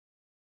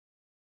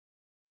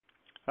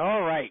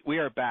All right, we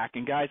are back.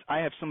 And guys, I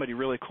have somebody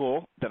really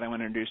cool that I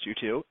want to introduce you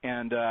to.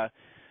 And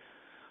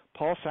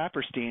Paul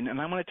Saperstein.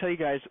 And I want to tell you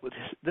guys,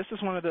 this is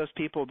one of those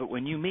people that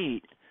when you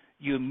meet,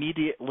 you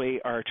immediately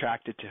are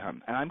attracted to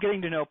him. And I'm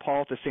getting to know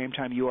Paul at the same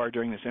time you are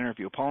during this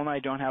interview. Paul and I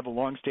don't have a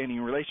long-standing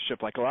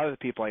relationship like a lot of the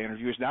people I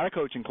interview. He's not a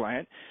coaching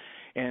client.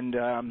 And,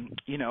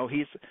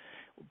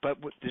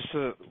 but with just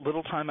a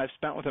little time I've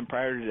spent with him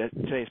prior to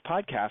today's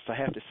podcast, I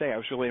have to say I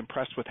was really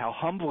impressed with how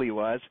humble he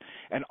was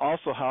and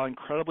also how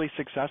incredibly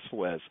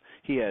successful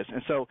he is.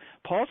 And so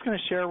Paul's going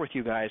to share with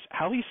you guys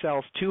how he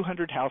sells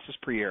 200 houses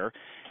per year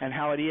and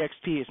how at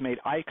EXP has made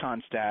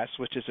Icon Status,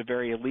 which is a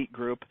very elite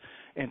group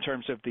in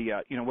terms of the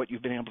what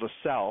you've been able to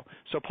sell.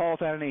 So Paul,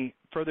 without any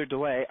further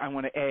delay, I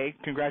want to A,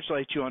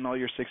 congratulate you on all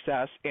your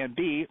success, and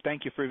B,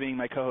 thank you for being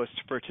my co-host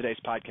for today's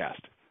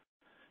podcast.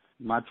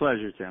 My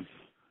pleasure, Tim.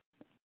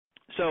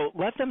 So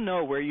let them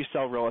know where you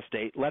sell real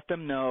estate. Let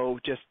them know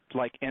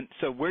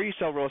so where you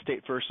sell real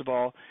estate, first of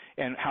all,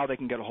 and how they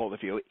can get a hold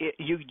of you.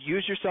 You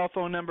use your cell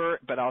phone number,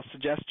 but I'll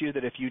suggest to you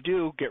that if you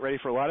do, get ready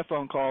for a lot of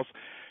phone calls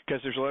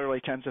because there's literally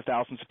tens of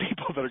thousands of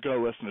people that are going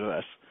to listen to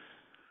this.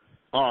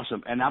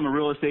 Awesome. And I'm a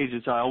real estate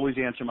agent, so I always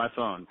answer my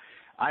phone.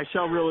 I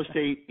sell real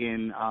estate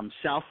in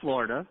South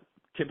Florida,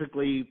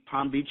 typically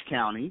Palm Beach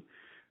County.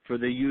 For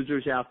the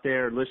users out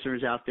there,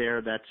 listeners out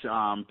there,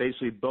 that's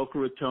basically Boca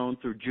Raton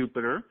through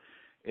Jupiter.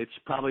 It's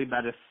probably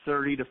about a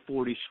 30 to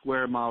 40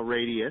 square mile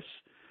radius.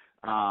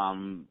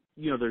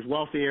 There's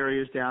wealthy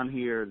areas down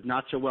here,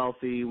 not so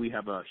wealthy. We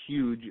have a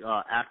huge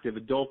active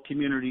adult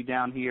community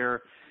down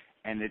here.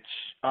 And it's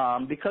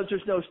because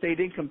there's no state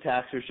income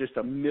tax, there's just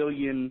a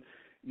million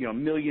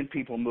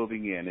people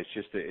moving in.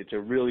 It's a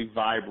really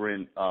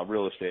vibrant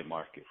real estate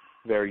market.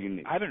 Very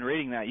unique. I've been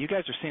reading that. You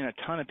guys are seeing a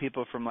ton of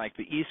people from like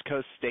the East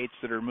Coast states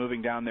that are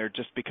moving down there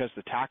just because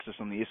the taxes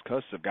on the East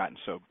Coast have gotten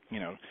so,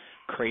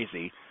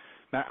 crazy.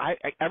 Now,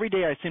 every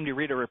day I seem to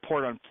read a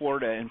report on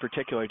Florida in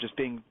particular just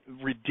being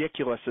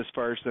ridiculous as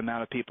far as the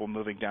amount of people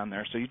moving down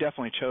there. So you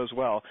definitely chose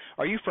well.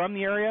 Are you from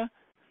the area?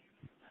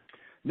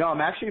 No,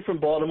 I'm actually from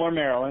Baltimore,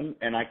 Maryland,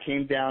 and I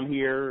came down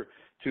here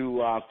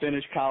to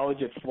finish college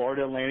at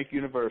Florida Atlantic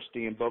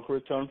University in Boca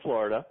Raton,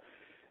 Florida,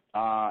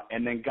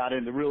 and then got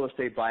into real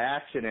estate by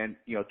accident,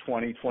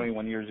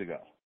 21 years ago.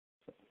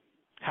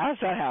 How does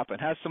that happen?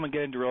 How does someone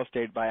get into real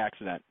estate by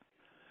accident?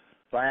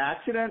 By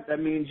accident, that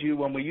means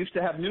when we used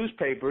to have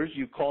newspapers,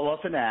 you call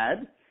off an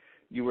ad,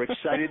 you were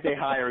excited they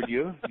hired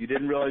you, you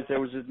didn't realize there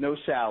was no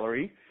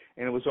salary,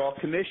 and it was all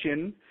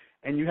commission,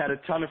 and you had a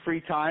ton of free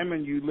time,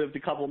 and you lived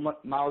a couple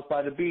miles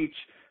by the beach,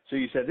 so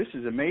you said, this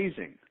is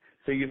amazing.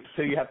 So you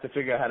have to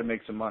figure out how to make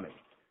some money.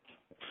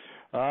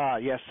 Ah,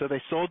 yes. So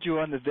they sold you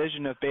on the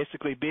vision of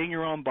basically being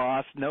your own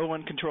boss, no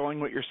one controlling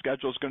what your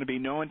schedule is going to be,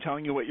 no one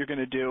telling you what you're going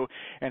to do,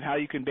 and how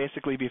you can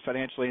basically be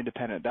financially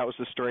independent. That was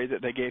the story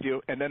that they gave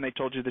you, and then they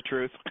told you the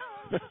truth.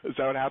 Is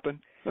that what happened?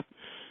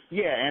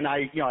 Yeah, and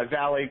I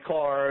valet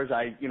cars.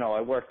 I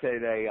worked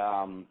at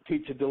a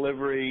pizza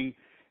delivery.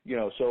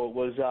 So it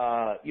was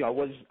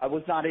I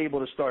was not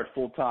able to start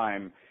full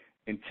time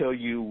until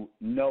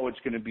it's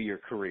going to be your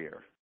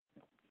career.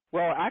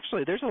 Well,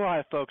 actually, there's a lot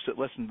of folks that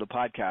listen to the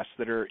podcast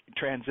that are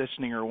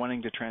transitioning or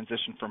wanting to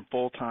transition from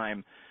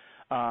full-time.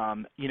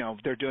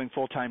 They're doing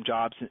full-time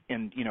jobs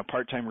in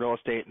part-time real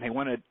estate,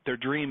 and their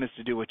dream is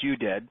to do what you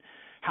did.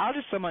 How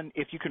does someone,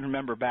 if you can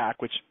remember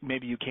back, which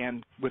maybe you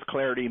can with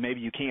clarity, maybe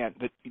you can't,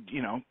 but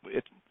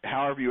it's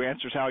however you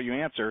answer is how you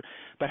answer.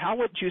 But how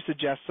would you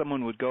suggest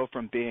someone would go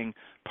from being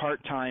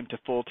part-time to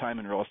full-time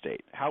in real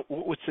estate?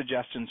 What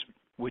suggestions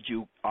would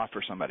you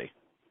offer somebody?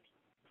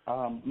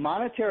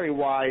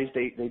 Monetary-wise,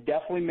 they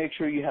definitely make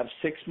sure you have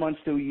 6 months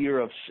to a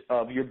year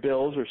of your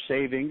bills or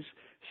savings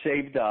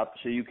saved up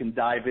so you can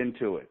dive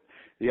into it.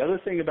 The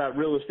other thing about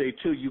real estate,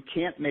 too, you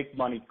can't make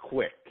money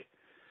quick.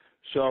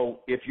 So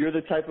if you're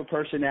the type of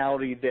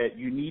personality that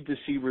you need to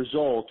see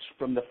results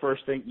from the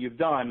first thing you've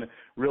done,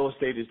 real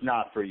estate is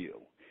not for you.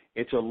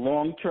 It's a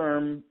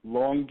long-term,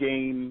 long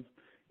game.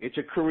 It's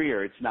a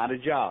career. It's not a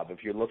job.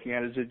 If you're looking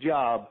at it as a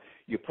job,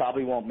 you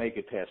probably won't make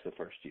it past the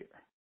first year.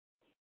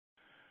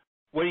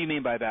 What do you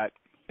mean by that?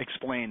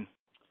 Explain.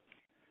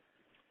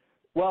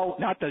 Well,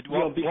 because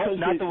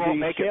the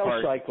make sales it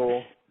part.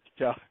 cycle.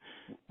 Yeah.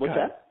 What's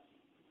that?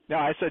 No,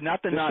 I said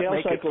not the not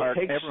make it part.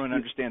 Everyone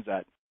understands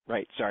that.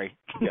 Right. Sorry.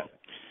 Yeah.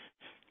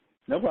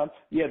 No problem.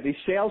 Yeah, the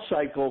sales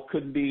cycle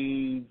could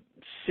be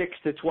 6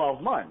 to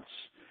 12 months.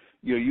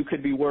 You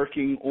could be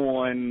working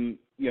on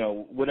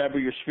whatever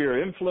your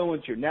sphere of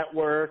influence, your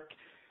network,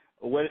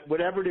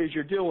 whatever it is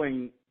you're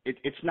doing.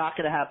 It's not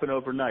going to happen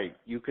overnight.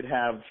 You could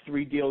have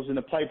 3 deals in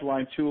the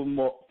pipeline, 2 of them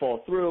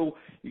fall through.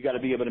 You got to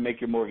be able to make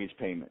your mortgage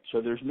payment.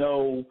 So there's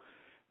no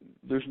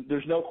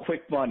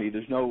quick money.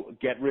 There's no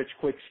get rich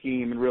quick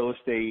scheme in real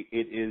estate.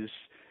 It is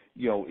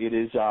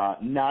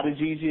not as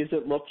easy as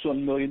it looks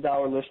on $1 million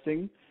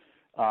listing.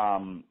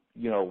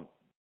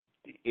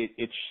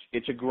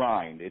 It's a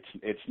grind.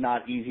 It's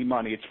not easy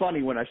money. It's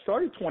funny, when I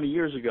started 20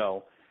 years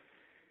ago,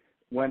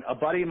 when a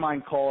buddy of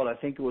mine called, I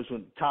think it was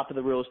when top of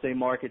the real estate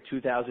market,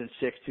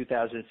 2006,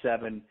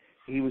 2007,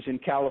 he was in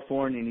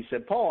California, and he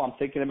said, Paul, I'm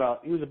thinking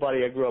about, he was a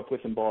buddy I grew up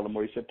with in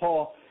Baltimore. He said,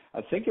 Paul,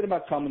 I'm thinking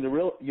about coming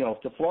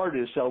to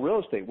Florida to sell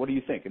real estate. What do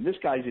you think? And this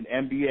guy's an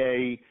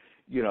MBA,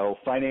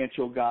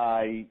 financial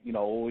guy,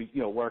 always,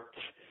 worked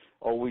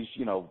always,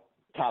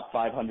 top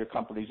 500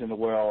 companies in the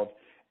world.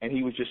 And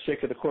he was just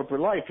sick of the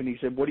corporate life. And he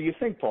said, what do you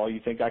think, Paul?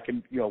 You think I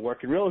can,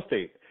 work in real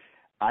estate?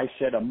 I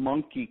said, a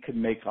monkey could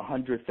make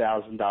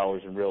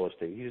 $100,000 in real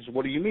estate. He says,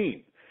 what do you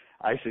mean?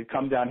 I said,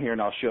 come down here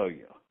and I'll show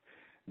you.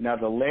 Now,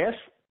 the last,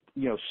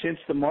 since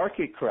the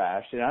market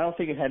crashed, and I don't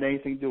think it had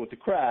anything to do with the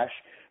crash,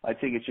 I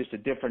think it's just a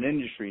different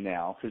industry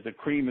now because the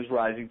cream is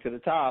rising to the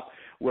top,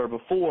 where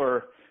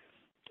before,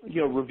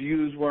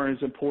 reviews weren't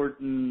as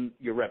important,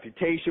 your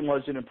reputation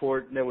wasn't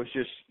important. It was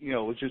just, it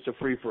was just a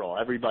free-for-all.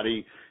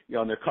 Everybody,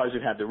 and their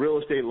cousin had the real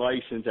estate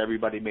license.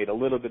 Everybody made a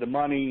little bit of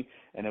money,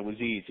 and it was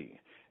easy.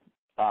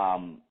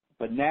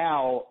 But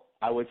now,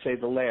 I would say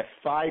the last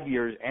 5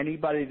 years,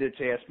 anybody that's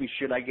asked me,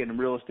 should I get in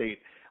real estate,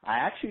 I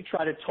actually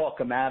try to talk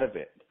them out of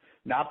it.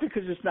 Not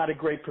because it's not a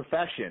great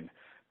profession,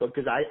 but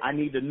because I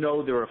need to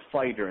know they're a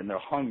fighter and they're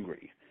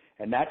hungry.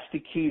 And that's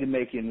the key to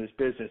making this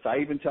business. I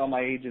even tell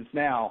my agents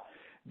now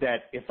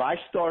that if I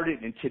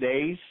started in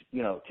today's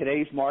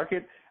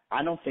market,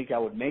 I don't think I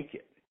would make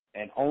it.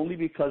 And only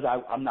because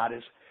I'm not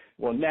as,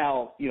 well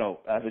now,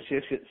 I have a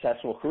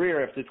successful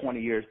career after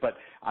 20 years, but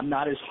I'm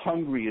not as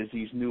hungry as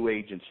these new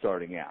agents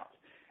starting out.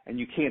 And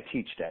you can't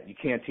teach that. You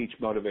can't teach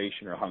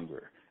motivation or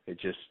hunger. It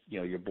just,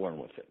 you're born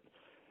with it.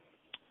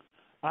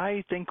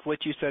 I think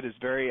what you said is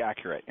very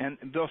accurate. And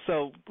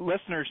so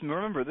listeners,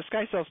 remember, this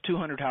guy sells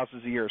 200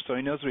 houses a year, so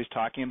he knows what he's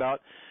talking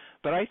about.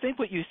 But I think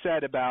what you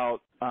said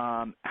about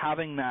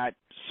having that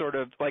sort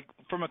of, like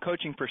from a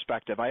coaching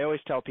perspective, I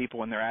always tell people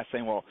when they're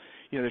asking, well,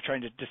 they're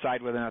trying to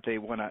decide whether or not they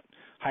want to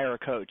hire a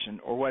coach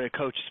or what a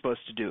coach is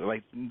supposed to do.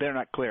 Like they're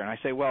not clear. And I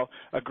say, well,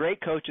 a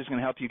great coach is going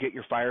to help you get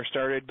your fire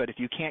started, but if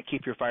you can't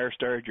keep your fire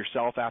started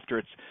yourself after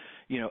it's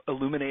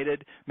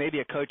illuminated,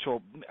 maybe a coach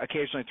will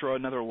occasionally throw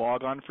another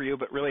log on for you,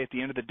 but really at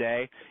the end of the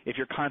day, if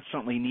you're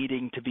constantly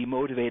needing to be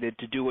motivated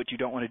to do what you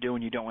don't want to do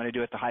and you don't want to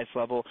do at the highest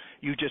level,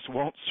 you just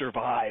won't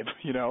survive,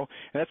 And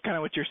that's kind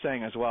of what you're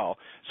saying as well.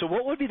 So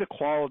what would be the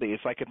qualities,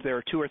 like if there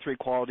are 2 or 3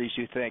 qualities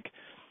you think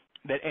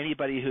that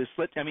anybody who's,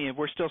 if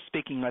we're still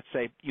speaking, let's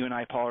say you and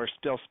I, Paul, are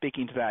still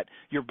speaking to that,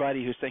 your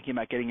buddy who's thinking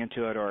about getting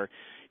into it, or,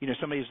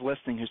 somebody who's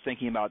listening who's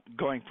thinking about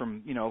going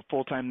from,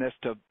 full-time this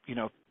to,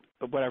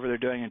 whatever they're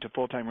doing into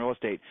full-time real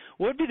estate,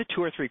 what would be the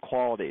 2 or 3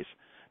 qualities?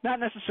 Not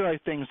necessarily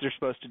things they're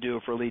supposed to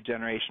do for lead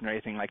generation or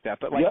anything like that,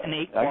 but like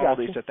innate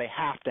qualities that they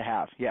have to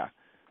have. Yeah.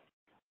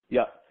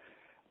 Yeah.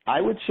 I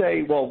would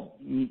say, well,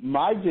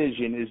 my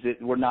vision is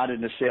that we're not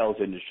in the sales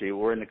industry.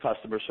 We're in the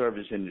customer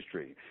service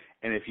industry.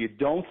 And if you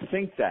don't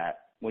think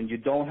that, when you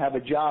don't have a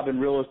job in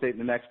real estate in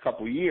the next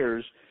couple of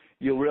years,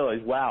 you'll realize,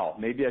 wow,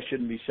 maybe I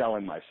shouldn't be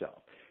selling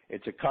myself.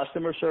 It's a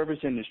customer service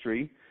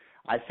industry.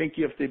 I think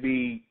you have to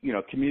be,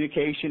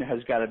 communication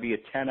has got to be a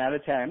 10 out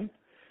of 10.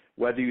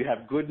 Whether you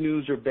have good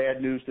news or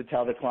bad news to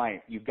tell the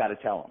client, you've got to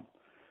tell them.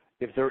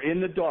 If they're in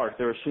the dark,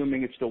 they're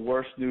assuming it's the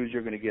worst news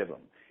you're going to give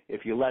them.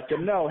 If you let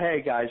them know,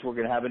 hey, guys, we're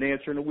going to have an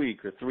answer in a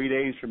week or 3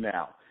 days from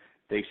now,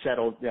 they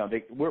settle,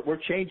 we're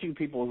changing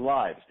people's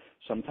lives.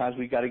 Sometimes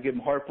we got to give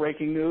them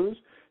heartbreaking news.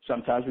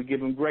 Sometimes we give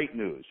them great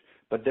news.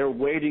 But they're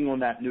waiting on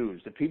that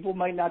news. The people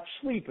might not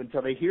sleep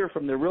until they hear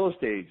from their real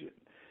estate agent.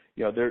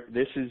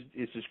 This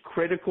is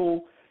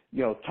critical.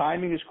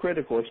 Timing is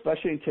critical,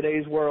 especially in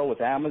today's world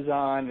with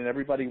Amazon and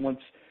everybody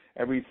wants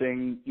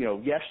everything,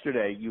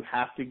 yesterday. You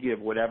have to give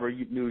whatever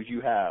news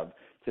you have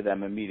to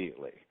them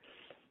immediately.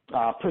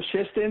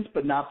 Persistence,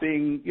 but not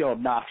being,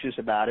 obnoxious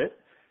about it.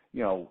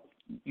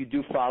 You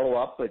do follow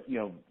up, but,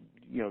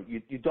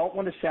 you don't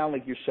want to sound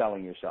like you're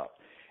selling yourself.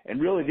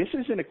 And really, this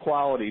isn't a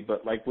quality,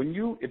 but like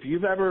if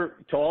you've ever,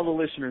 to all the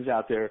listeners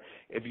out there,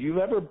 if you've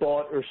ever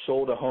bought or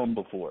sold a home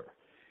before,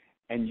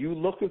 and you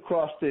look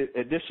across this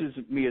is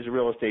me as a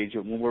real estate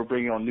agent when we're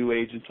bringing on new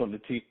agents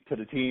to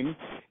the team.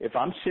 If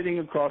I'm sitting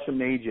across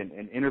an agent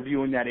and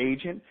interviewing that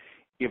agent,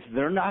 if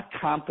they're not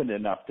competent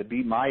enough to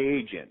be my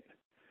agent,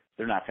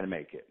 they're not going to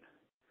make it.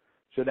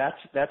 So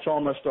that's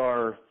almost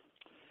our.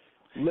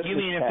 You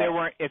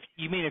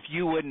mean if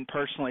you wouldn't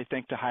personally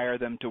think to hire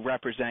them to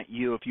represent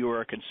you if you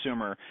were a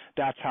consumer,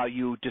 that's how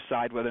you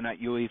decide whether or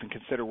not you'll even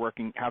consider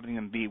having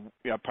them be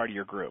a part of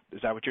your group. Is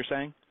that what you're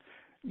saying?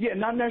 Yeah,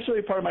 not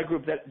necessarily part of my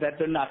group that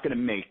they're not going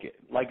to make it.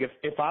 Like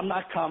if I'm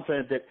not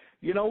confident that,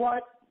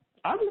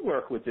 I would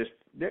work with this.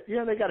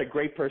 They got a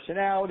great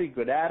personality,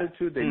 good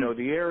attitude. They know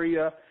the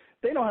area.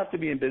 They don't have to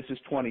be in business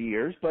 20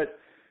 years, but,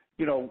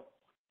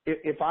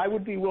 if I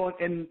would be willing,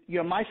 and,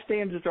 my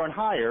standards aren't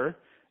higher.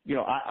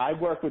 I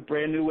work with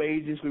brand new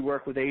agents. We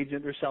work with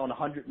agents. They're selling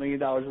 $100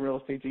 million in real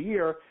estate a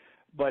year,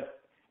 but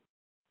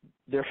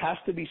there has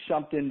to be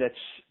something that's,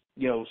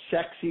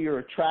 sexy or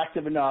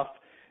attractive enough,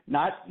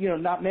 not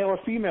male or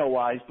female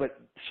wise,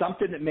 but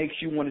something that makes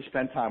you want to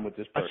spend time with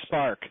this person. A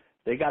spark.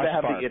 They got to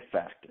have the it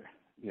factor.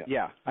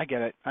 Yeah, I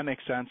get it. That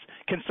makes sense.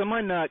 Can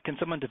someone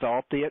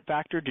develop the it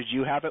factor? Did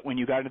you have it when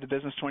you got into the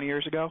business 20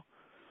 years ago?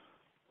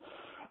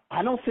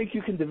 I don't think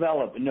you can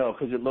develop, no,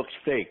 because it looks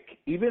fake.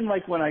 Even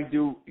like when I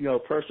do,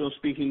 personal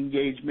speaking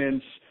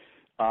engagements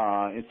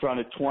in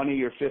front of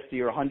 20 or 50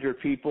 or 100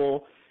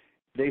 people,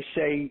 they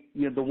say,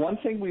 the one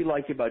thing we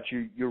like about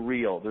you, you're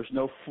real. There's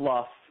no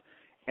fluff,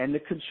 and the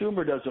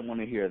consumer doesn't want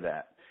to hear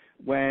that.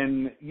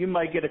 When you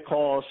might get a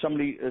call,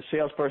 a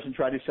salesperson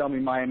tried to sell me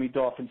Miami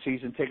Dolphins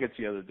season tickets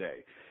the other day.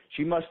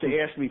 She must have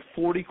asked me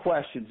 40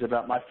 questions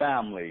about my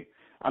family.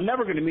 I'm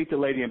never going to meet the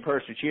lady in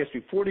person. She asked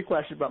me 40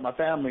 questions about my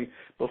family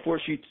before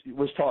she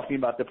was talking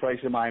about the price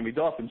of Miami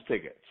Dolphins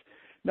tickets.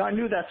 Now, I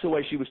knew that's the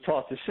way she was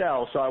taught to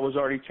sell, so I was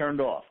already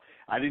turned off.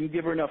 I didn't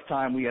give her enough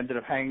time. We ended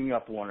up hanging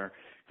up on her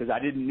because I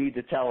didn't need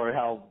to tell her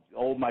how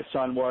old my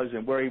son was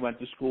and where he went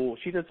to school.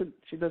 She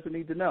doesn't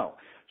need to know.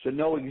 So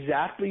know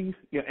exactly,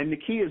 and the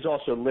key is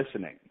also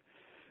listening.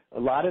 A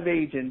lot of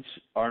agents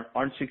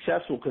aren't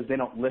successful because they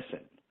don't listen.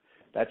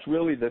 That's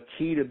really the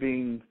key to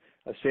being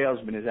a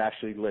salesman, is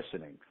actually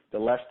listening. The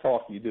less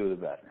talk you do, the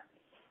better.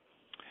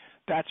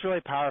 That's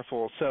really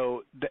powerful.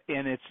 So,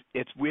 and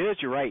it's weird.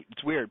 You're right.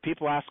 It's weird.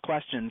 People ask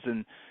questions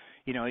and,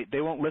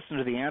 they won't listen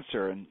to the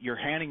answer, and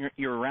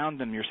you're around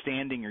them, you're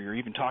standing, or you're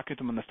even talking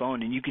to them on the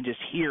phone, and you can just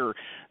hear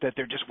that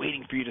they're just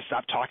waiting for you to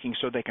stop talking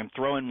so they can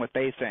throw in what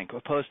they think,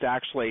 opposed to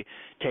actually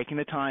taking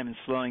the time and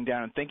slowing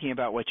down and thinking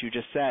about what you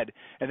just said,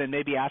 and then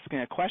maybe asking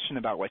a question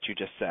about what you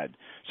just said.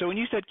 So when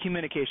you said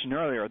communication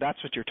earlier,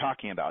 that's what you're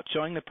talking about,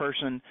 showing the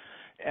person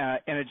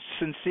in a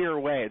sincere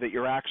way that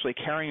you're actually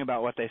caring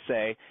about what they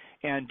say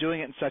and doing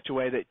it in such a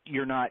way that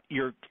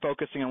you're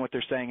focusing on what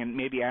they're saying and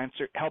maybe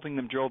helping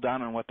them drill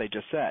down on what they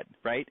just said,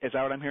 right? Is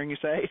that what I'm hearing you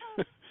say?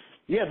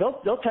 Yeah,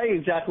 they'll tell you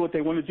exactly what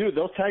they want to do.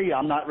 They'll tell you,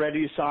 I'm not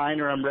ready to sign,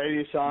 or I'm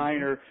ready to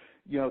sign, or,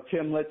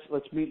 Tim,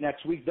 let's meet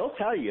next week. They'll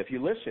tell you if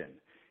you listen.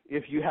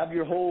 If you have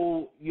your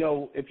whole,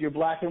 if you're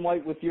black and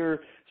white with your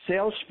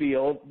sales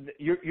spiel,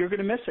 you're going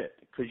to miss it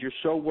because you're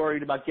so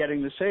worried about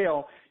getting the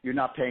sale, you're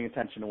not paying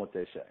attention to what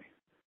they say.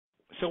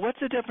 So what's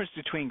the difference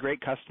between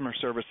great customer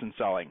service and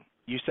selling?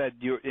 You said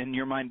in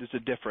your mind there's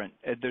a difference.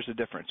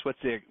 What's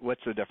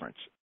the difference?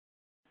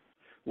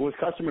 Well, with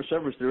customer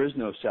service, there is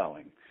no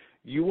selling.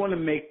 You want to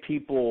make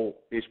people,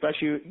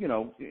 especially,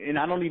 and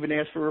I don't even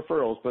ask for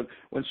referrals, but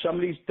when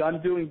somebody's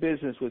done doing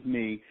business with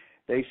me,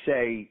 they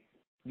say,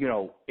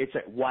 it's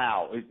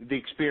wow, the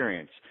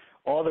experience.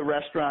 All the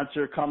restaurants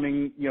are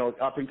coming,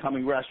 up and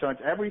coming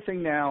restaurants.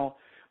 Everything now,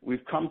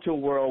 we've come to a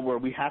world where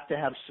we have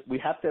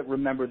to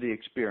remember the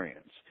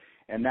experience.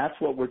 And that's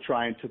what we're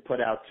trying to put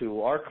out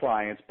to our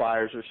clients,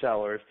 buyers or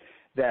sellers,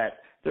 that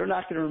they're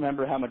not going to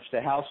remember how much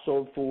the house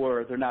sold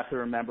for. They're not going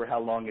to remember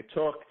how long it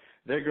took.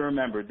 They're going to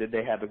remember, did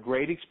they have a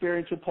great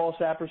experience with Paul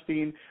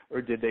Saperstein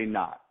or did they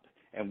not?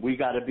 And we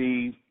got to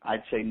be,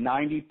 I'd say,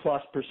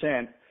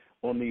 90+%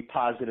 on the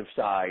positive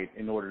side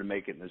in order to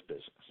make it in this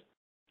business.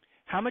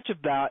 How much of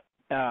that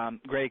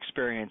great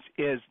experience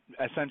is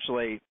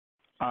essentially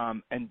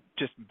and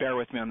just bear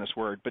with me on this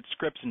word, but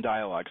scripts and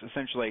dialogues,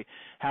 essentially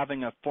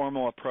having a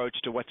formal approach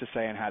to what to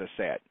say and how to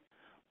say it?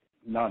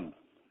 None.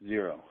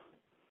 Zero.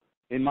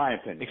 In my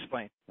opinion.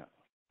 Explain. No.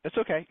 That's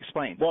okay.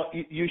 Explain. Well,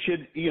 you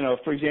should,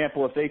 for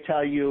example, if they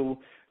tell you,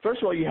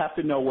 first of all, you have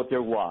to know what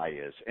their why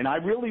is. And I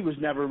really was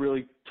never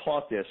really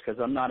taught this because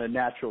I'm not a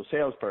natural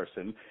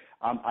salesperson.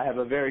 I have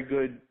a very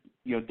good,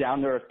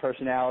 down-to-earth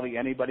personality.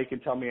 Anybody can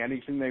tell me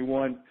anything they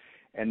want,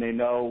 and they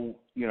know,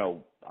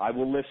 I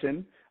will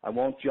listen. I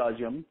won't judge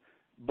them,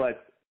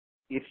 but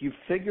if you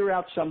figure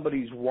out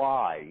somebody's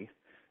why,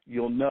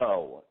 you'll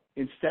know.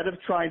 Instead of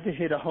trying to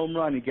hit a home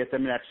run and get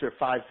them an extra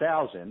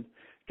 $5,000,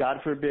 God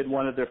forbid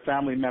one of their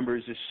family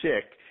members is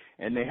sick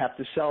and they have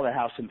to sell the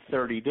house in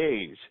 30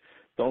 days.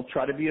 Don't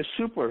try to be a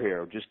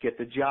superhero. Just get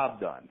the job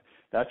done.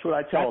 That's what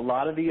I tell a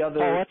lot of the other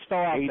agents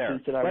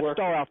that I work with. Let's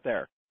stall out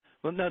there.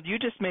 Well, no, you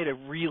just made a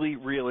really,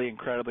 really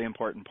incredibly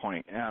important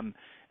point, and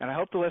I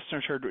hope the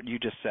listeners heard what you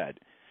just said.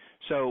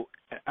 So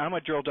I'm going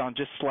to drill down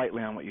just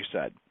slightly on what you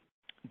said.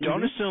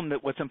 Don't assume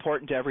that what's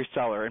important to every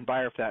seller and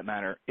buyer, for that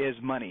matter, is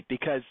money,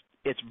 because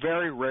it's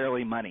very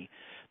rarely money.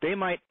 They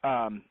might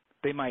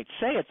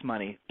say it's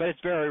money, but it's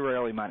very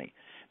rarely money.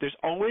 There's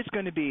always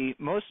going to be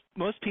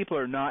most people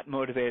are not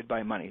motivated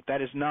by money.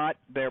 That is not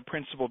their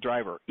principal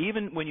driver.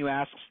 Even when you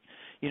ask,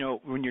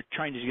 when you're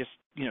trying to just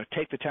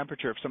take the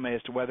temperature of somebody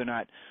as to whether or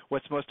not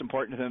what's most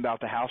important to them about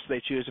the house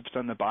they choose, if it's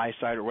on the buy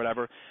side or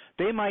whatever,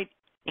 they might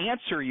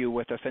answer you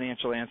with a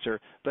financial answer,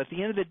 but at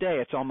the end of the day,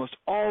 it's almost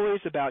always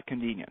about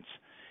convenience.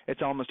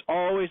 It's almost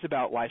always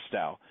about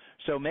lifestyle.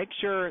 So make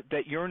sure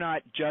that you're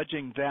not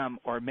judging them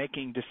or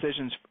making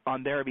decisions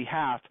on their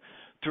behalf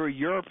through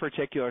your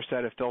particular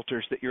set of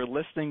filters, that you're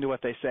listening to what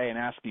they say and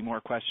asking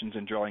more questions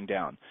and drilling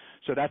down.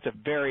 So that's a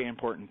very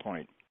important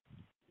point.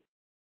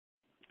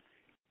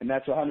 And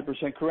that's 100%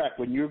 correct.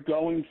 When you're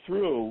going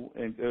through,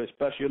 and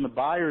especially on the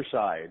buyer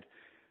side,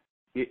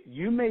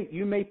 you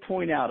may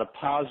point out a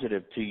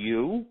positive to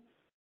you,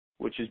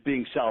 which is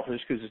being selfish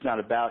because it's not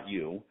about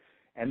you,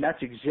 and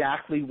that's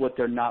exactly what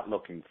they're not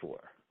looking for.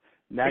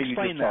 Now you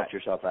just talked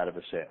yourself out of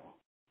a sale.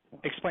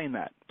 Explain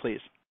that, please.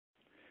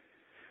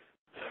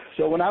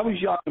 So when I was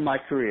young in my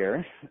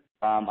career,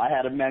 I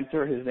had a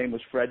mentor. His name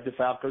was Fred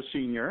DeFalco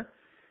Sr.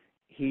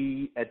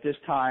 He, at this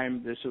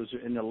time, this was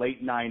in the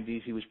late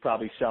 90s, he was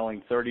probably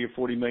selling $30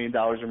 or $40 million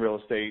in real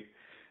estate.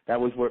 That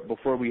was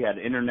before we had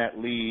internet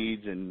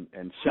leads and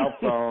cell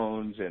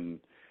phones and,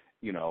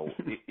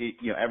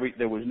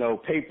 there was no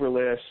paper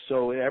lists,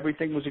 so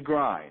everything was a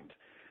grind.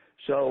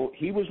 So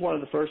he was one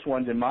of the first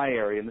ones in my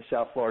area, in the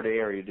South Florida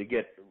area, to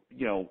get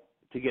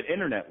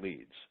internet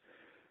leads.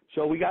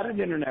 So we got an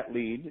internet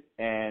lead,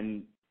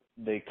 and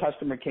the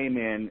customer came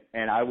in,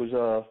 and I was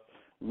a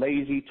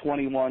lazy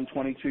 21,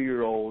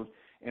 22-year-old,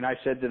 and I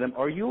said to them,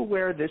 "Are you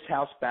aware this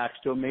house backs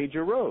to a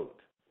major road?"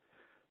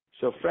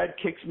 So Fred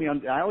kicks me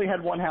on. I only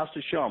had one house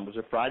to show him. It was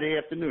a Friday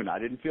afternoon. I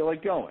didn't feel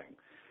like going.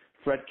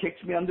 Fred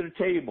kicks me under the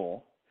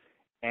table,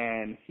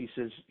 and he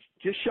says,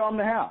 "Just show him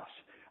the house."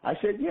 I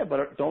said, "Yeah,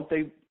 but don't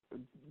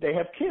they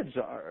have kids?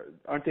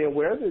 Aren't they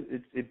aware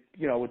that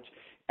it's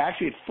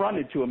actually it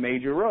fronted to a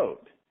major road?"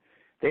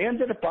 They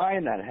ended up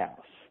buying that house.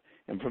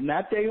 And from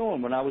that day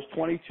on, when I was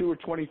 22 or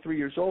 23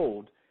 years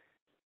old,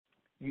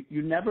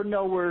 you never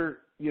know where,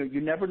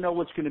 you never know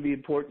what's going to be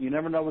important. You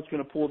never know what's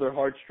going to pull their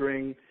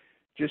heartstring.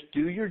 Just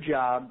do your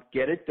job,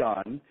 get it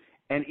done.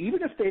 And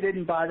even if they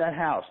didn't buy that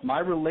house, my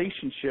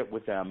relationship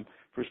with them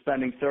for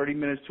spending 30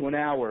 minutes to an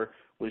hour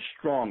was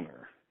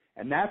stronger.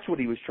 And that's what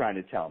he was trying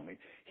to tell me.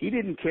 He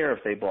didn't care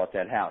if they bought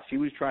that house. He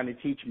was trying to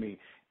teach me,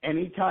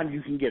 anytime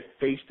you can get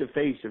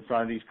face-to-face in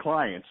front of these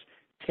clients,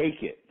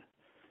 take it.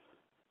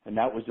 And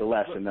that was the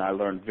lesson that I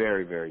learned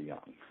very, very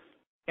young.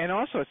 And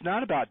also, it's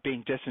not about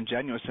being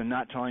disingenuous and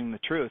not telling the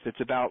truth. It's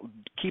about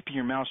keeping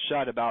your mouth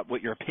shut about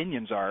what your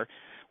opinions are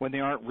when they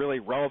aren't really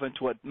relevant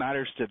to what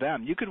matters to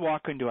them. You could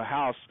walk into a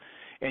house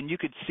and you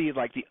could see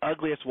like the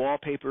ugliest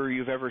wallpaper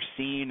you've ever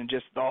seen and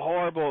just the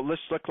horrible, this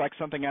looked like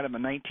something out of a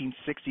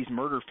 1960s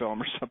murder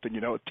film or something,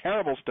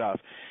 terrible stuff.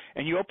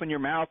 And you open your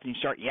mouth and you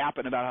start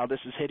yapping about how this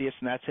is hideous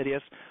and that's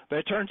hideous. But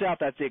it turns out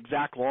that's the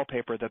exact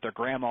wallpaper that their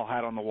grandma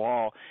had on the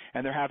wall,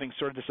 and they're having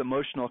sort of this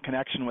emotional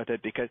connection with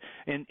it because,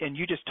 and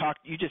you just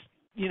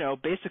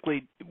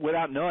basically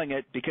without knowing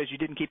it, because you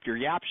didn't keep your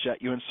yap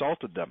shut, you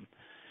insulted them.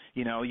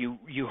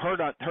 You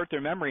hurt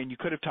their memory, and you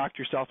could have talked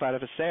yourself out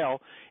of a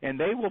sale, and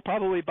they will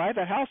probably buy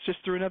that house just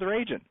through another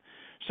agent.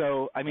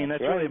 So, I mean,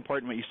 that's really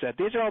important what you said.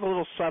 These are all the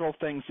little subtle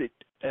things that,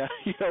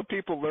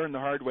 people learn the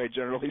hard way,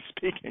 generally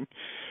speaking.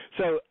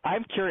 So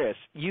I'm curious.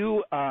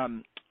 You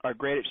are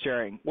great at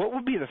sharing. What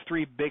would be the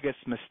three biggest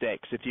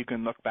mistakes if you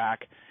can look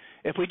back?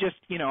 If we just,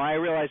 I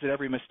realize that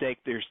every mistake,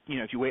 there's,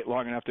 if you wait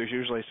long enough, there's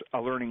usually a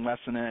learning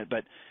lesson in it.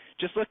 But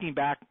just looking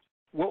back,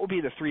 what would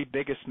be the three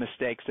biggest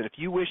mistakes that if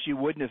you wish you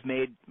wouldn't have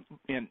made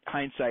in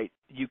hindsight,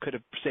 you could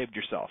have saved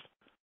yourself?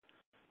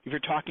 If you're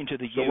talking to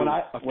the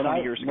of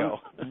 20 years ago.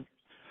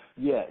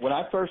 Yeah, when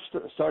I first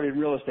started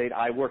real estate,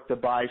 I worked the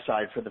buy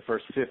side for the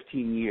first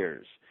 15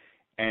 years.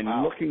 And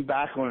looking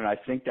back on it, I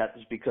think that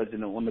is because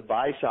on the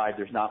buy side,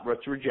 there's not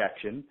much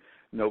rejection.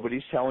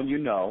 Nobody's telling you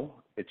no.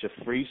 It's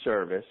a free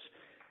service,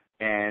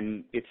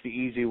 and it's the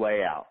easy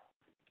way out.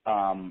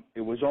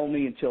 It was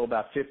only until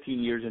about 15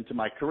 years into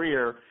my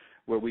career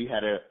where we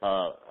had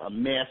a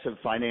massive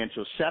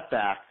financial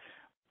setback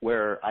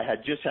where I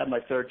had just had my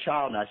third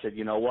child, and I said,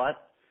 you know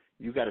what?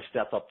 You got to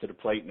step up to the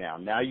plate now.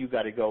 Now you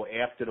got to go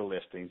after the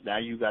listings. Now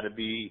you got to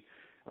be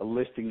a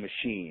listing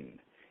machine.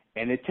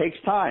 And it takes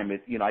time.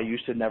 I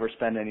used to never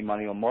spend any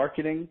money on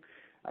marketing.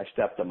 I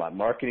stepped up my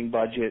marketing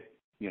budget.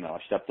 I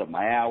stepped up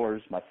my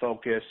hours, my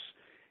focus.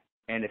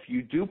 And if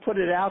you do put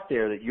it out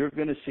there that you're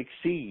going to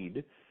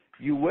succeed,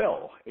 you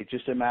will. It's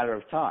just a matter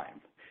of time.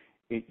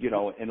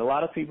 And a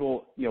lot of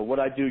people, what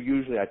I do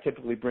usually, I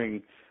typically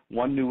bring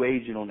one new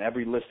agent on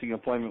every listing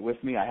appointment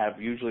with me. I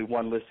have usually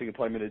one listing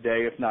appointment a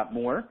day, if not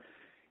more.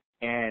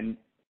 And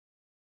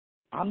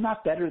I'm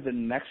not better than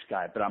the next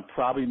guy, but I'm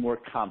probably more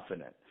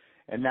confident.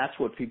 And that's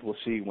what people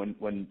see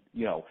when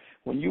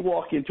you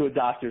walk into a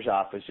doctor's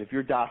office. If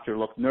your doctor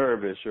looked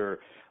nervous or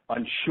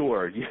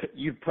unsure,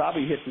 you'd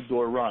probably hit the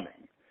door running.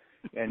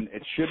 And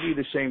it should be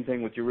the same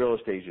thing with your real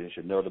estate agent. You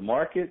should know the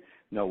market,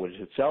 know what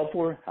it sell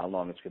for, how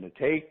long it's going to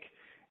take,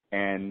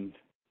 and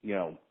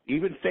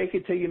even fake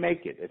it till you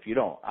make it. If you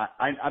don't,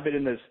 I've been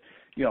in this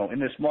in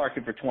this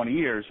market for 20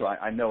 years, so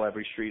I know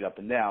every street up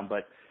and down.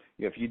 But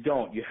if you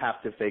don't, you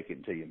have to fake it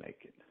until you make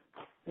it.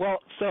 Well,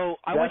 so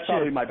that's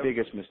probably my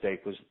biggest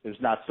mistake was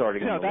not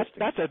starting. No,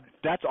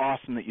 that's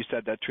awesome that you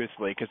said that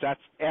truthfully, because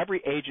that's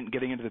every agent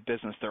getting into the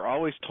business. They're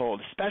always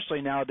told,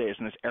 especially nowadays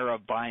in this era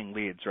of buying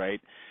leads, right?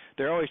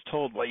 They're always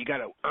told, well, you got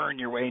to earn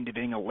your way into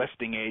being a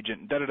listing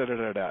agent, da da da da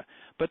da da.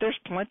 But there's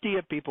plenty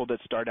of people that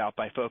start out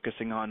by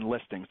focusing on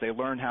listings. They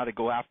learn how to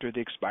go after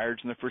the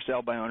expireds and the for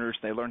sale by owners.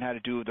 They learn how to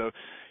do the,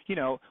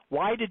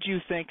 why did you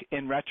think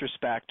in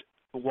retrospect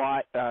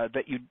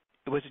that you?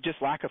 Was it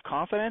just lack of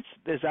confidence?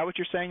 Is that what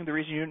you're saying? The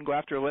reason you didn't go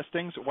after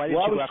listings? Why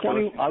didn't you go after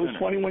listings? I was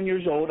 21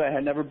 years old. I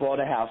had never bought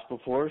a house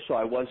before, so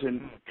I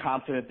wasn't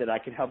confident that I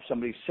could help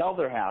somebody sell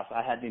their house.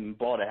 I hadn't even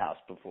bought a house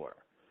before.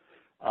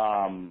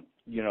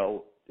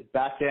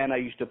 Back then I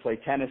used to play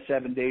tennis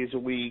 7 days a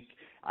week.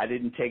 I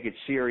didn't take it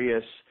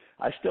serious.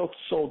 I still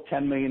sold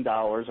 $10 million.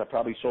 I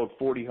probably sold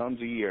 40 homes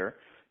a year,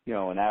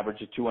 an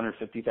average of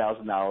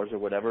 $250,000 or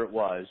whatever it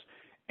was.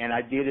 And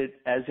I did it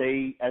as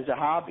a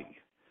hobby.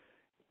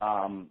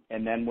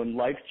 And then when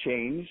life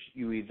changed,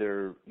 you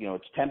either,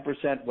 it's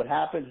 10% what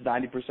happens,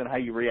 90% how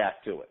you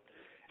react to it.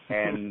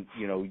 And,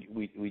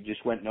 we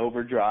just went in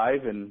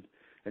overdrive and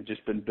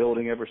just been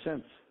building ever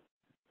since.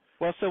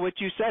 Well, so what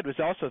you said was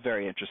also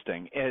very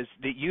interesting, is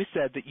that you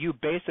said that you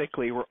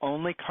basically were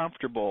only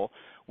comfortable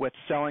with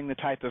selling the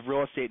type of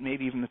real estate,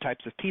 maybe even the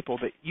types of people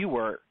that you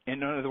were,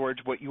 in other words,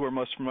 what you were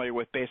most familiar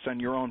with based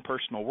on your own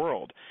personal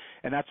world.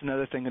 And that's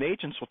another thing that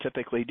agents will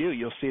typically do.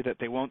 You'll see that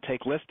they won't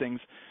take listings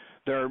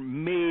that are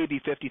maybe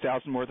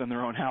 $50,000 more than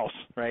their own house,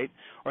 right?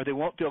 Or they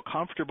won't feel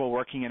comfortable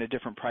working in a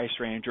different price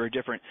range or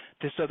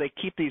so they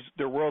keep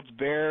their worlds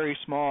very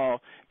small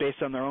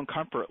based on their own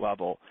comfort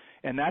level.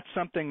 And that's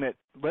something that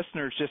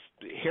listeners just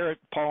hear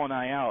Paul and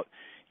I out.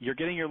 You're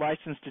getting your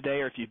license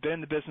today, or if you've been in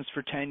the business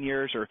for 10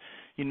 years, or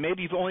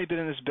maybe you've only been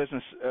in this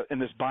business, in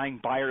this buying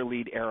buyer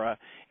lead era,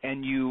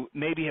 and you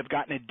maybe have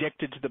gotten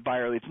addicted to the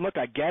buyer leads. And look,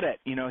 I get it.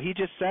 He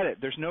just said it.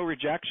 There's no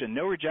rejection.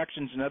 No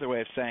rejection is another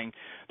way of saying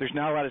there's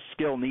not a lot of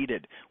skill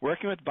needed.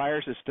 Working with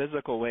buyers is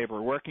physical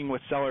labor. Working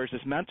with sellers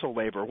is mental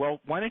labor. Well,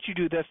 why don't you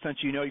do this since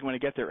you know you want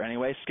to get there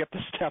anyway? Skip the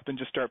step and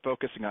just start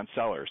focusing on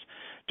sellers.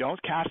 Don't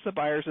cast the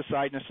buyers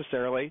aside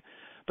necessarily.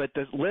 But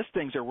the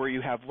listings are where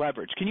you have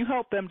leverage. Can you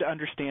help them to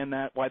understand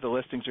that, why the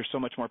listings are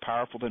so much more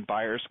powerful than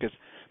buyers? Because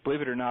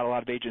believe it or not, a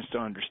lot of agents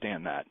don't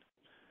understand that.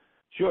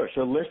 Sure.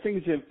 So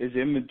listings is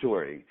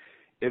inventory.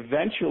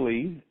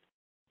 Eventually,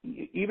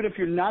 even if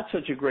you're not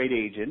such a great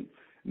agent,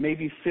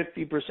 maybe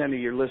 50% of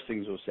your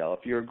listings will sell.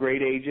 If you're a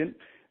great agent,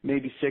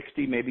 maybe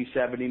 60, maybe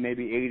 70,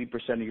 maybe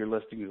 80% of your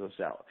listings will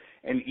sell.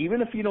 And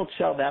even if you don't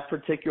sell that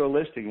particular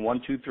listing,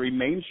 123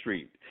 Main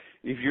Street,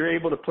 if you're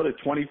able to put a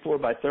 24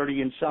 by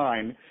 30 inch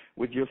sign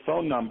with your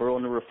phone number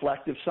on a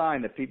reflective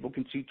sign that people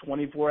can see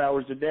 24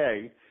 hours a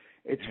day,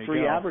 it's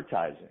free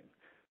advertising.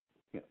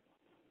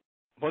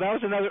 Well, that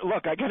was another,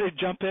 look, I got to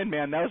jump in,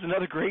 man. That was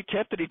another great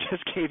tip that he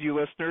just gave you,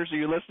 listeners. Are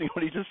you listening to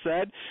what he just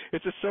said?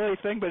 It's a silly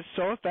thing, but it's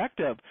so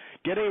effective.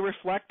 Get a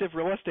reflective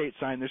real estate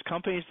sign. There's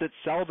companies that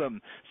sell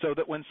them so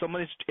that when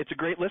it's a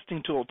great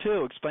listing tool,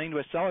 too, explaining to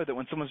a seller that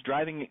when someone's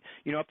driving,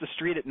 up the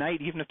street at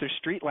night, even if there's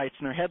street lights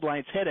and their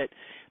headlights hit it,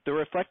 the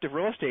reflective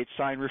real estate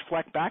sign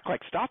reflect back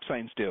like stop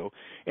signs do,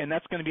 and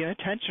that's going to be an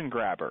attention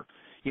grabber.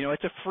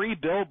 It's a free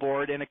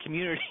billboard in a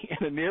community,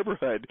 in a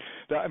neighborhood.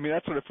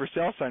 That's what a for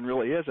sale sign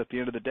really is at the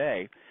end of the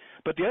day.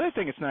 But the other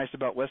thing that's nice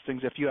about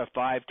listings, if you have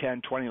 5,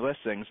 10, 20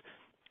 listings,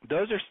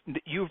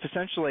 you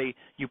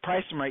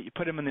price them right, you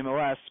put them in the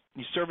MLS,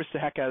 you service the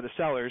heck out of the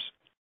sellers,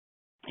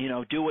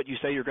 do what you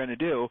say you're going to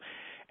do,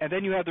 and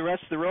then you have the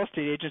rest of the real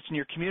estate agents in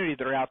your community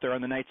that are out there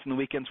on the nights and the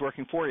weekends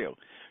working for you.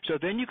 So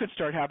then you can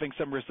start having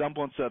some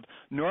resemblance of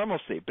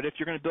normalcy. But if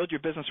you're going to build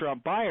your business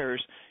around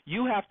buyers,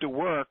 you have to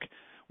work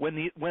when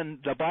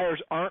the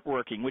buyers aren't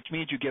working, which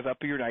means you give up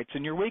your nights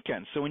and your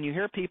weekends. So when you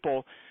hear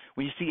people,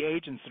 when you see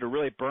agents that are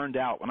really burned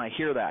out, when I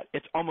hear that,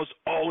 it's almost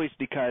always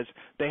because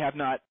they have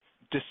not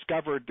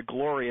discovered the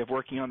glory of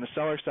working on the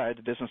seller side of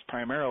the business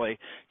primarily,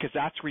 because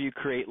that's where you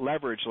create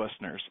leverage,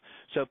 listeners.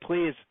 So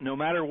please, no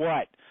matter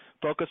what,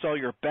 focus all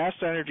your best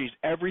energies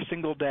every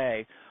single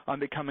day on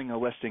becoming a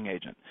listing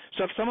agent.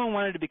 So if someone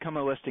wanted to become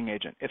a listing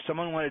agent, if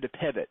someone wanted to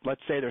pivot,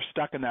 let's say they're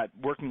stuck in that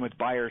working with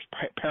buyers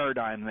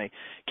paradigm and they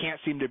can't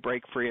seem to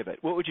break free of it,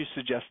 what would you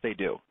suggest they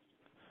do?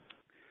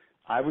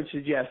 I would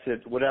suggest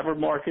that whatever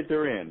market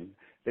they're in,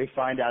 they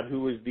find out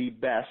who is the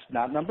best,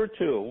 not number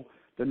 2,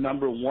 the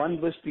number 1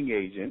 listing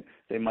agent.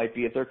 They might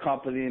be at their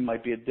company, it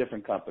might be a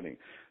different company.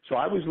 So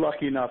I was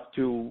lucky enough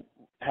to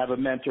have a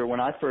mentor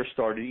when I first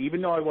started.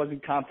 Even though I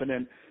wasn't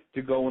confident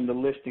to go on the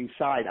listing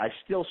side, I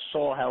still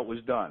saw how it was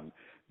done.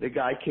 The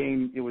guy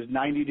came, it was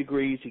 90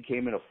 degrees, he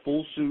came in a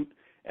full suit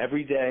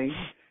every day.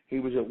 He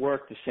was at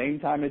work the same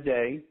time of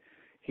day.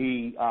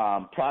 He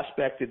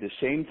prospected the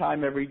same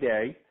time every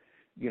day.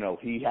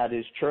 He had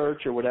his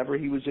church or whatever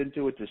he was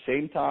into at the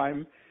same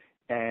time,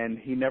 and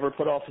he never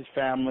put off his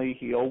family.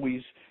 He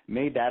always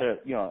made that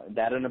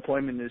an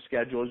appointment in his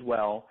schedule as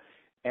well,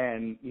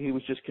 and he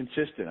was just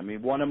consistent.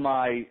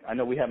 I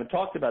know we haven't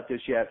talked about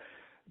this yet,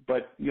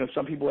 but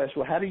some people ask,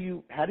 well, how do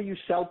you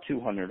sell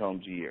 200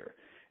 homes a year?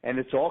 And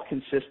it's all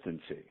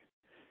consistency.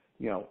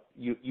 You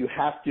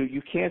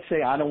can't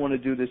say, I don't want to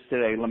do this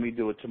today, let me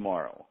do it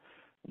tomorrow.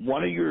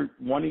 One of your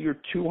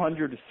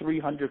 200 to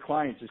 300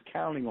 clients is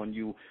counting on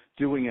you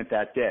doing it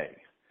that day.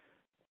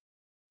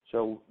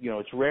 So,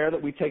 it's rare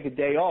that we take a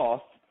day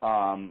off.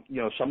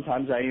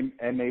 Sometimes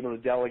I am able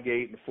to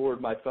delegate and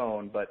forward my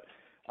phone, but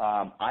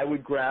I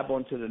would grab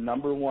onto the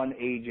number 1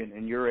 agent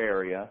in your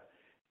area,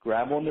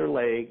 grab on their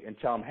leg, and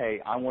tell them, hey,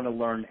 I want to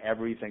learn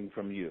everything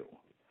from you.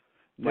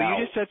 Well,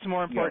 you just said some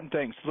more important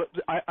things.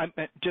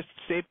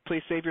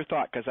 Please save your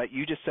thought, because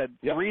you just said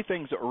 3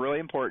 things that were really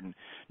important.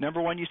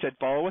 Number 1, you said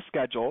follow a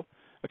schedule.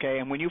 Okay,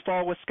 and when you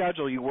follow a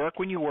schedule, you work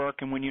when you work,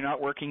 and when you're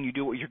not working, you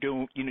do what you're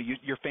doing.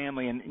 Your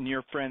family and in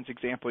your friends'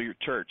 example, your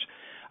church.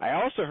 I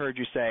also heard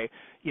you say,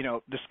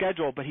 the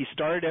schedule, but he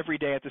started every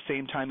day at the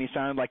same time. He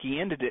sounded like he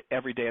ended it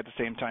every day at the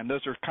same time.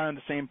 Those are kind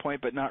of the same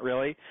point, but not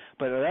really.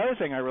 But the other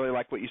thing I really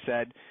like what you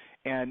said,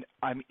 and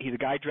the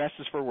guy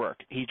dresses for work.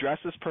 He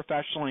dresses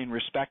professionally in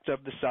respect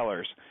of the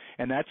sellers,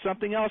 and that's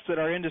something else that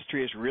our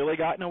industry has really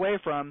gotten away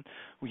from.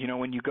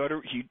 When you go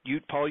to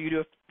Paul, you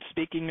do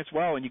speaking as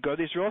well, and you go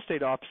to these real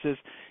estate offices,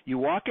 you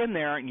walk in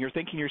there and you're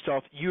thinking to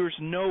yourself, there's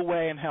no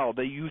way in hell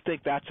that you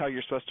think that's how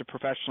you're supposed to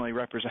professionally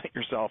represent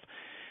yourself.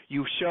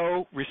 You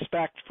show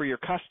respect for your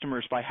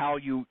customers by how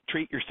you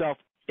treat yourself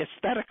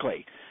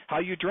aesthetically, how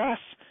you dress.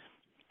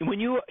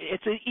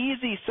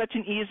 It's such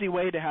an easy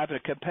way to have a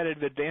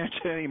competitive advantage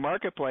in any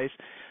marketplace.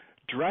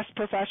 Dress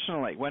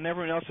professionally when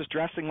everyone else is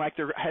dressing like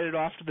they're headed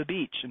off to the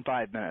beach in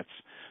 5 minutes.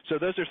 So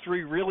those are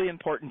 3 really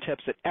important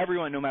tips that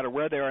everyone, no matter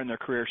where they are in their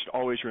career, should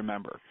always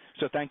remember.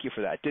 So thank you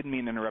for that. Didn't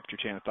mean to interrupt your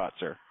chain of thought,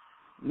 sir.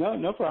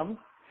 No problem.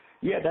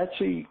 Yeah,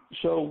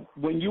 so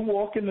when you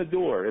walk in the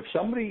door, if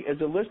somebody is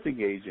a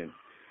listing agent,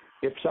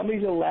 if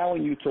somebody's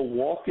allowing you to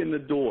walk in the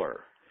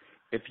door,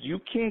 if you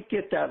can't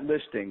get that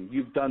listing,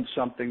 you've done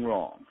something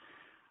wrong.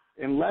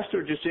 Unless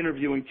they're just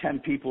interviewing 10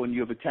 people and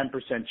you have a 10%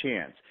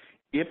 chance.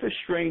 If a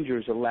stranger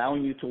is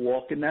allowing you to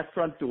walk in that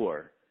front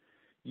door,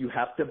 you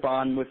have to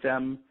bond with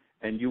them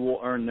and you will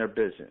earn their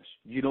business.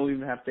 You don't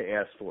even have to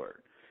ask for it.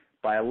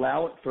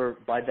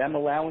 By them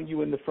allowing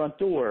you in the front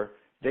door,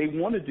 they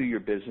want to do your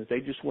business. They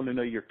just want to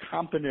know you're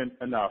competent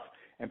enough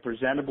and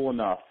presentable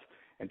enough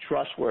and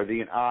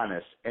trustworthy and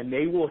honest, and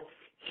they will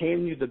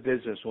hand you the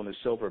business on a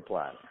silver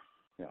platter.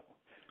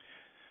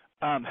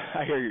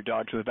 I hear your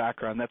dogs in the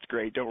background. That's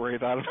great. Don't worry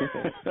about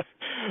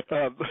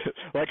them.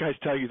 Like I was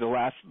telling you, the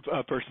last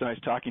person I was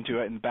talking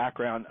to in the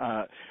background,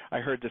 I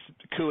heard this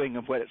cooing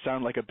of what it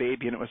sounded like a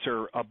baby, and it was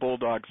her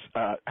bulldogs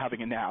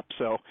having a nap.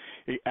 So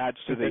it adds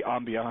to the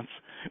ambiance.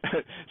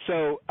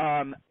 So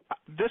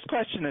this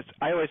question is,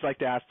 I always like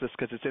to ask this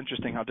because it's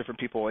interesting how different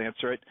people will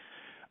answer it.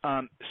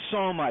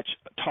 So much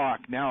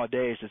talk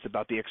nowadays is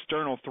about the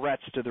external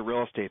threats to the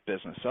real estate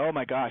business. Oh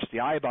my gosh, the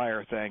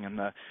iBuyer thing and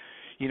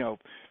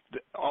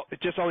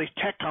just all these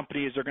tech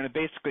companies are going to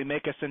basically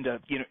make us into,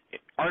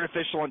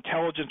 artificial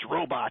intelligence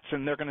robots,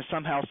 and they're going to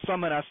somehow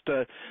summon us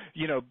to,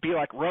 be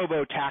like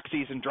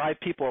robo-taxis and drive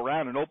people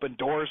around and open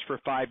doors for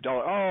 $5.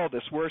 Oh,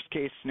 this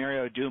worst-case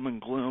scenario, doom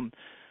and gloom,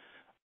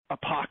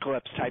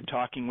 apocalypse type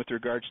talking with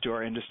regards to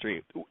our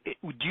industry.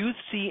 Do you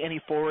see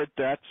any forward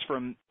threats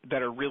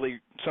that are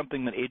really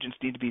something that agents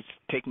need to be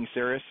taking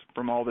serious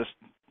from all this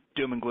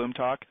doom and gloom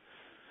talk?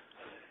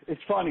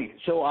 It's funny.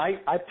 So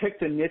I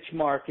picked a niche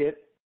market,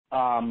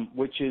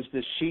 which is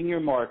the senior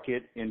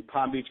market in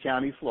Palm Beach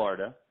County,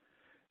 Florida.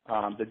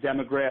 The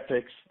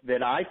demographics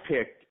that I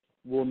picked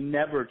will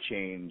never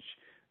change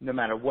no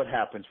matter what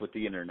happens with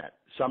the Internet.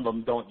 Some of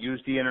them don't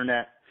use the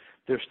Internet.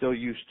 They're still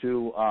used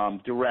to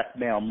direct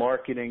mail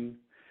marketing.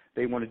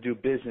 They want to do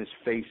business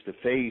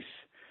face-to-face.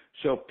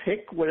 So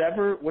pick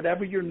whatever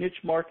your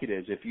niche market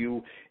is. If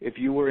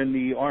you were in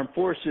the armed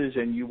forces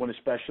and you want to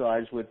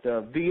specialize with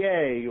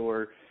VA,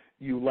 or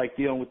you like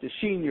dealing with the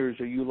seniors,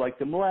 or you like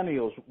the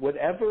millennials,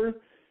 whatever,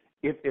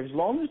 as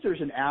long as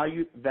there's an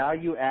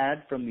value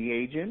add from the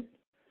agent,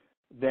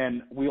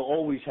 then we'll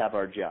always have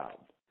our job.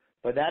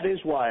 But that is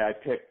why I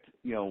picked,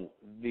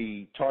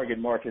 the target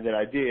market that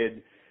I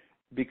did,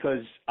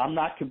 because I'm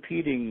not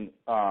competing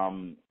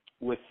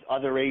with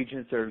other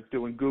agents that are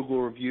doing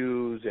Google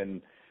reviews, and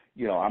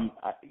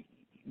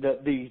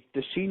the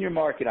senior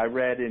market. I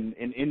read in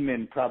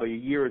Inman probably a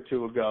year or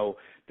two ago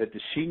that the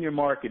senior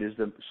market is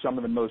some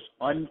of the most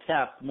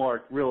untapped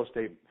real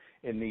estate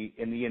in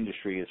the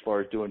industry as far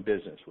as doing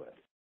business with,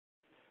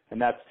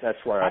 and that's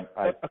where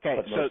I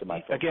put most of my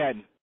focus.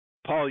 Again,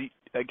 Paul,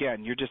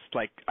 you're just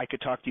like, I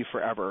could talk to you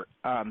forever.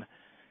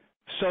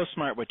 So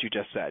smart what you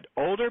just said.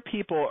 Older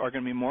people are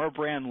going to be more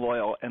brand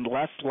loyal and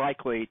less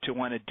likely to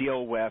want to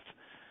deal with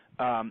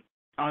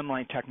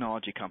online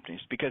technology companies,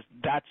 because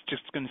that's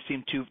just going to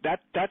seem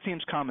that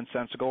seems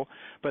commonsensical.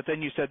 But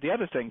then you said the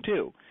other thing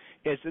too,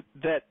 is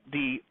that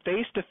the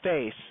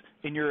face-to-face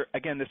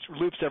this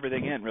loops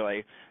everything in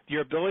really.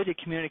 Your ability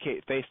to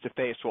communicate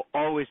face-to-face will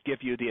always give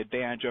you the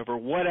advantage over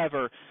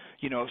whatever,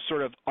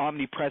 sort of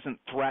omnipresent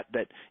threat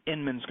that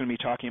Inman's going to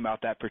be talking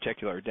about that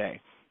particular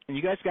day. And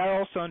you guys got to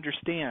also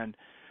understand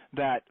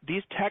that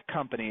these tech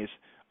companies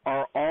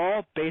are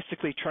all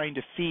basically trying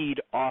to feed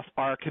off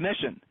our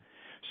commission.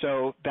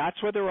 So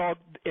that's where they're all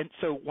 – and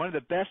so one of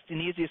the best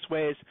and easiest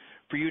ways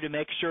for you to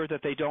make sure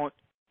that they don't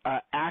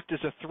act as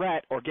a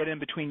threat or get in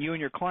between you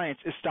and your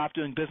clients is stop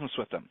doing business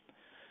with them.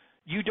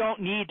 You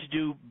don't need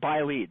to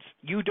buy leads.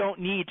 You don't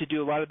need to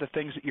do a lot of the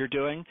things that you're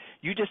doing.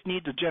 You just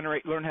need to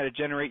learn how to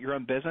generate your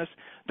own business.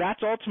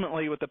 That's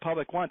ultimately what the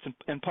public wants.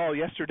 And Paul,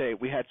 yesterday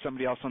we had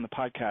somebody else on the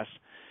podcast,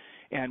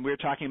 and we were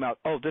talking about,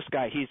 this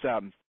guy, he's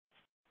a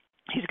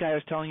guy I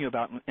was telling you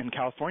about in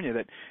California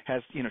that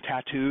has,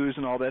 tattoos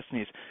and all this, and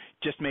he's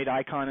just made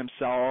Icon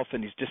himself,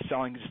 and he's just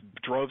selling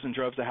droves and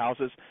droves of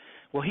houses.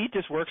 Well, he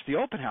just works the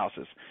open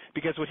houses,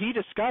 because what he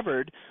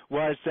discovered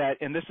was that,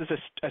 and this is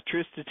a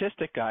true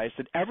statistic, guys,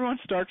 that everyone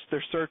starts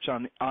their search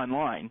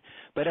online,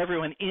 but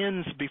everyone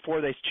ends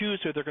before they choose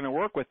who they're going to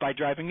work with by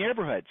driving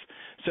neighborhoods.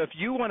 So if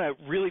you want to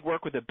really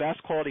work with the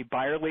best quality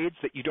buyer leads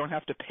that you don't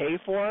have to pay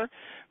for,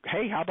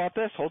 hey, how about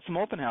this? Hold some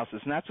open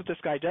houses. And that's what this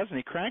guy does, and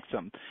he cranks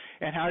them.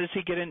 And how does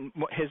he get in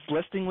his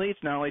listing leads?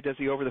 Not only does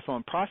he over the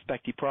phone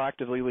prospect, he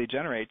proactively lead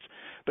generates,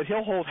 but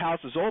he'll hold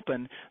houses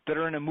open that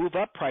are in a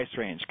move-up price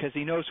range, because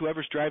he knows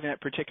whoever's driving that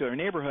particular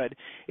neighborhood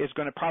is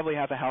going to probably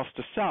have a house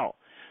to sell.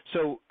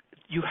 So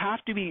you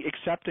have to be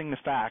accepting the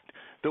fact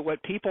that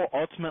what people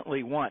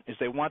ultimately want is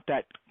they want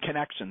that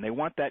connection. They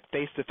want that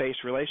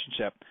face-to-face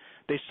relationship.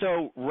 They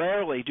so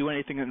rarely do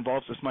anything that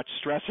involves as much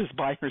stress as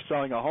buying or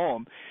selling a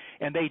home,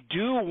 and they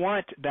do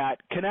want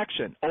that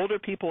connection. Older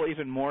people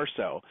even more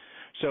so.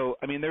 So,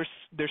 I mean, there's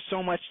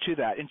so much to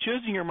that. And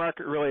choosing your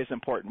market really is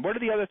important. What are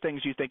the other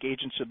things you think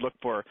agents should look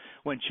for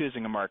when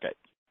choosing a market?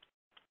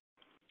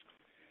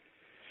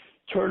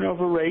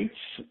 Turnover rates,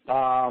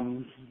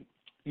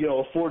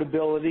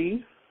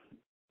 affordability,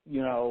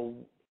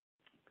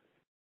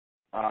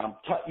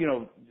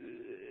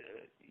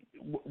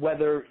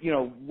 whether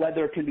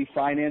it can be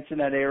financed in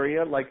that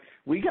area. Like,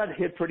 we got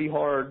hit pretty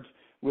hard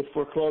with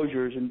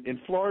foreclosures. In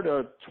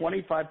Florida,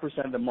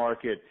 25% of the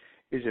market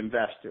is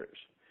investors.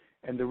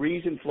 And the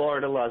reason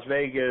Florida, Las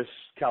Vegas,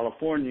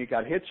 California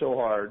got hit so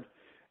hard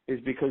is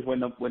because when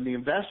the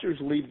investors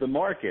leave the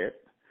market,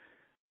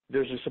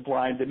 there's a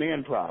supply and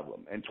demand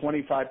problem, and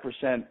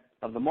 25%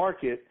 of the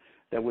market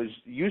that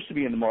used to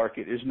be in the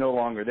market is no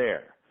longer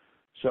there.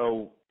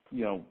 So,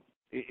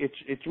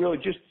 it's really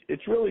just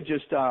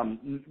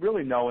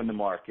really knowing the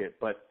market,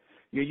 but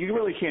you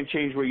really can't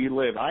change where you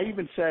live. I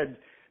even said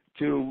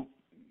to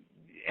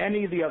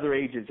any of the other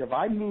agents, if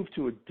I moved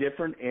to a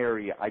different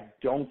area, I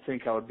don't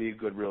think I would be a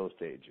good real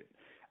estate agent.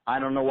 I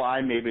don't know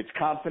why. Maybe it's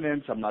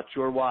confidence. I'm not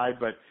sure why,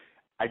 but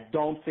I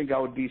don't think I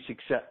would be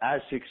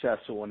as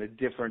successful in a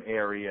different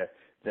area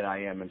than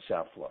I am in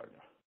South Florida.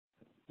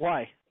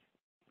 Why?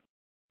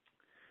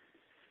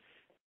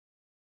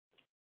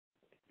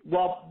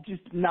 Well,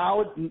 just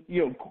now,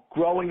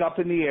 growing up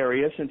in the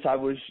area since I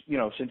was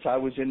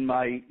in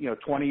my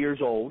 20 years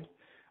old,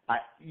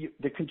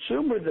 the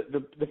consumer,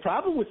 the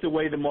problem with the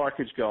way the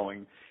market's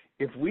going,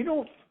 if we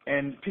don't,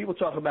 and people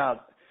talk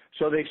about,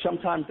 so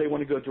sometimes they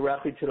want to go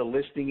directly to the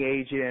listing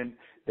agent.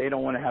 They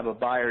don't want to have a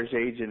buyer's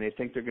agent. They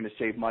think they're going to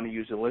save money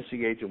using a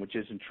listing agent, which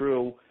isn't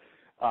true.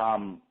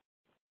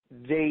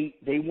 They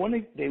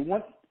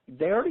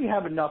already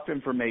have enough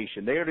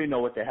information. They already know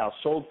what the house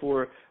sold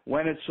for,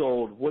 when it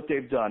sold, what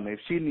they've done. They've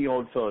seen the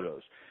old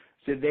photos.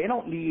 So they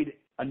don't need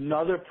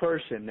another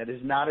person that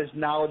is not as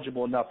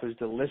knowledgeable enough as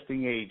the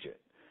listing agent.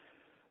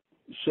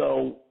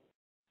 So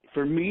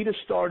for me to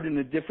start in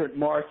a different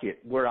market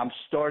where I'm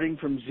starting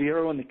from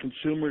zero and the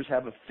consumers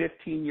have a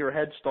 15-year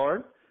head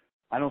start,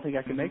 I don't think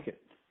I can make it.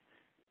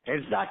 And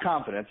it's not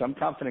confidence. I'm a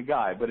confident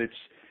guy, but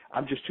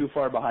I'm just too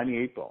far behind the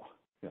eight ball.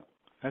 Yeah.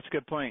 That's a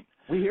good point.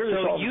 We hear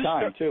this all the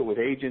time, too, with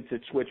agents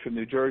that switch from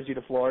New Jersey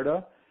to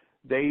Florida.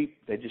 They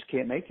just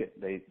can't make it.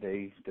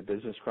 The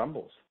business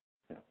crumbles.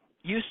 Yeah.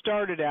 You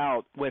started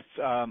out with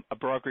a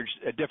brokerage,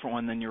 a different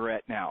one than you're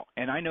at now,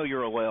 and I know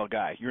you're a loyal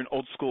guy. You're an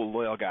old-school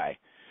loyal guy.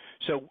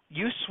 So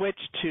you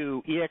switched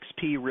to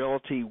eXp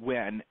Realty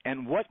when,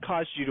 and what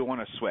caused you to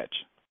want to switch?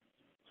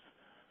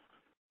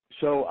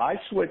 So I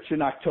switched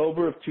in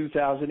October of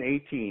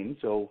 2018.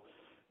 So,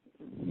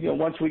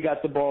 once we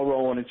got the ball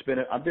rolling,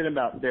 I've been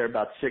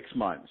about 6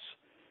 months.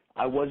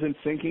 I wasn't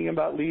thinking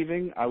about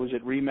leaving. I was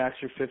at RE/MAX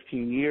for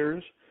 15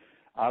 years.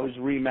 I was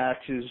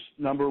RE/MAX's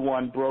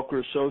 #1 broker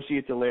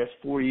associate the last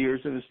 4 years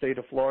in the state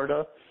of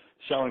Florida,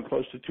 selling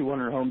close to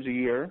 200 homes a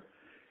year.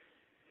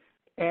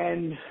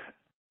 And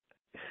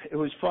it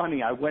was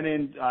funny. I went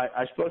in,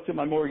 I spoke to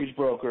my mortgage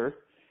broker,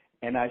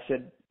 and I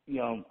said,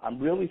 I'm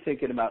really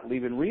thinking about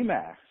leaving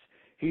RE/MAX.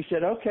 He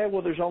said, okay,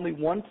 well, there's only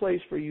one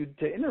place for you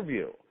to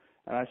interview.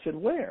 And I said,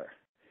 where?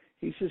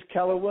 He says,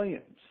 Keller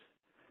Williams.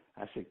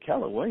 I said,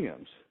 Keller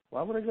Williams?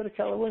 Why would I go to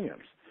Keller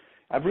Williams?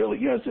 I've really,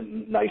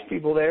 some nice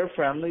people there,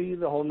 friendly,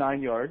 the whole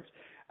 9 yards.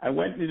 I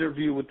went and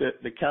interviewed with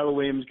the Keller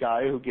Williams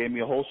guy who gave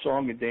me a whole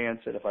song and dance,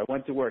 that if I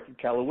went to work at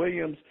Keller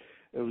Williams,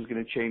 it was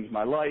going to change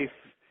my life.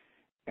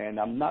 And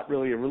I'm not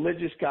really a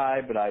religious guy,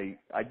 but I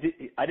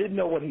didn't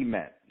know what he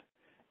meant.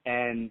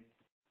 And,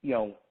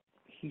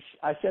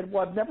 I said,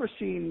 well, I've never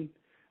seen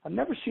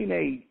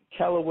a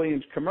Keller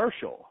Williams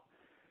commercial.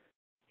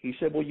 He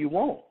said, well, you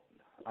won't.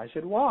 I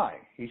said, why?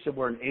 He said,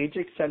 we're an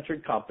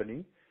agent-centric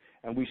company,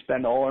 and we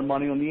spend all our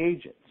money on the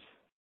agents.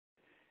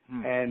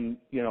 And,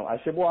 I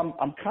said, well,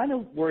 I'm kind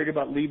of worried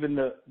about leaving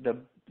the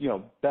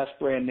best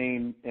brand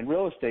name in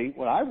real estate.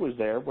 When I was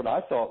there, what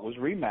I thought was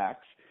RE/MAX.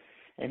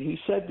 And he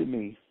said to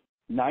me,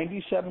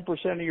 97%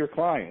 of your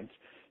clients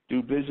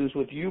do business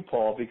with you,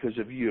 Paul, because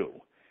of you.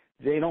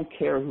 They don't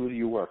care who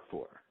you work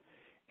for.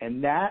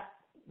 And that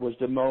was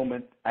the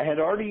moment. I had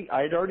already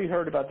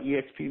heard about the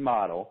eXp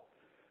model,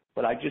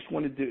 but I just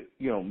wanted to,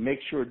 make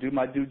sure, do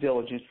my due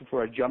diligence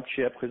before I jump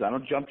ship, because I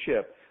don't jump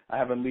ship. I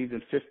haven't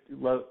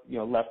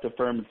left the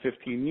firm in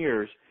 15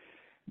 years,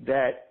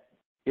 that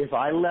if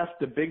I left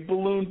the big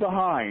balloon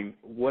behind,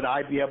 would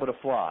I be able to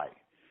fly?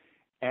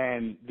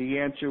 And the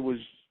answer was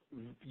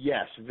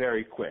yes,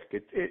 very quick.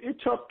 It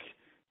took,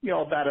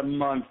 about a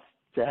month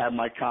to have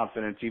my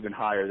confidence even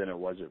higher than it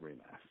was at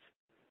RE/MAX.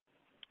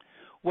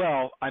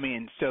 Well,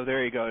 so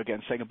there you go again,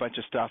 saying a bunch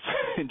of stuff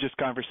in just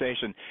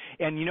conversation.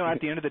 And,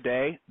 at the end of the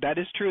day, that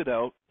is true,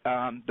 though.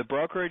 The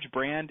brokerage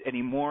brand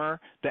anymore,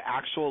 the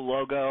actual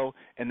logo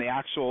and the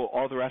actual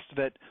all the rest of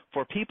it,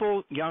 for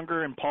people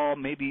younger, and Paul,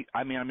 maybe,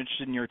 I'm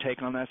interested in your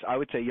take on this. I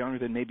would say younger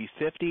than maybe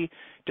 50,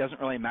 doesn't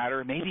really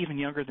matter. Maybe even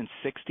younger than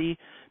 60.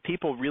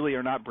 People really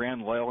are not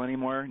brand loyal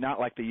anymore, not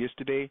like they used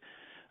to be.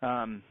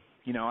 I'm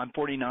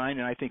 49,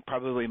 and I think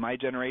probably my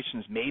generation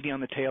is maybe on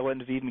the tail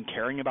end of even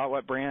caring about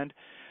what brand.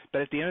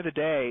 But at the end of the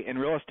day, in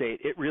real estate,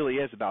 it really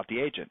is about the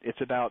agent.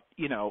 It's about,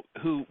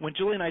 when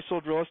Julie and I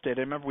sold real estate,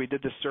 I remember we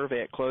did this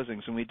survey at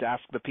closings, and we'd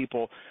ask the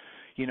people,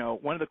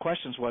 one of the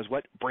questions was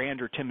what brand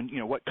or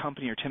what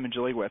company are Tim and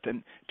Julie with?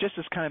 And just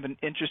as kind of an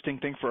interesting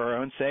thing for our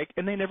own sake,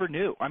 and they never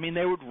knew.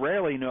 They would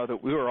rarely know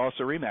that we were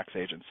also RE/MAX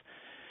agents.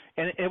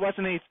 And it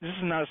wasn't this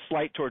is not a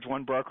slight towards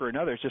one broker or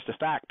another. It's just a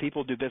fact.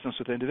 People do business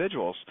with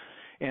individuals.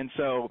 And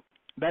so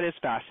that is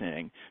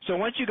fascinating. So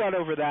once you got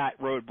over that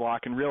roadblock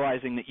and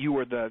realizing that you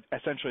were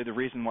essentially the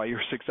reason why you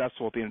were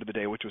successful at the end of the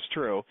day, which was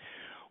true,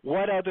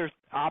 what other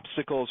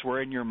obstacles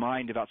were in your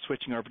mind about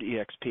switching over to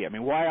EXP?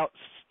 Why else?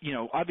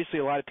 Obviously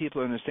a lot of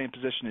people are in the same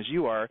position as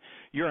you are.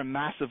 You're a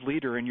massive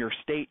leader in your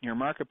state, in your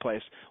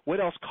marketplace. What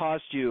else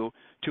caused you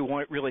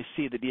to really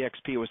see that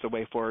EXP was the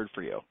way forward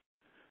for you?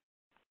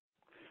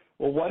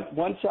 Well,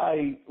 once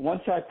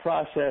I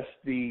processed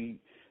the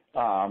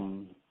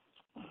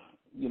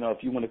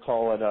if you want to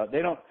call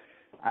it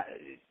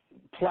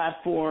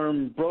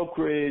platform,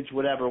 brokerage,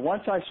 whatever.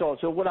 Once I saw it,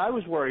 so what I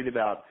was worried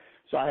about,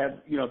 so I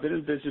have, been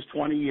in business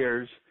 20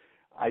 years.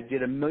 I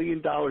did $1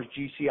 million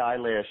GCI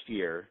last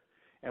year.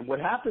 And what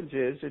happens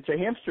is it's a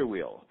hamster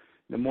wheel.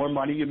 The more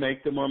money you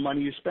make, the more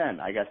money you spend.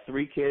 I got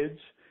 3 kids.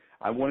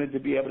 I wanted to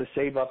be able to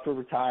save up for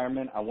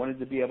retirement. I wanted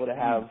to be able to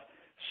have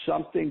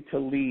something to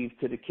leave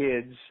to the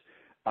kids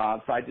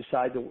if I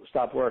decide to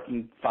stop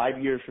working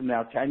 5 years from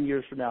now, 10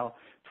 years from now,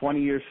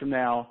 20 years from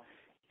now,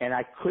 and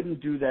I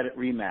couldn't do that at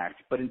RE/MAX.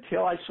 But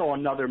until I saw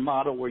another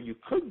model where you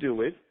could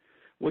do it,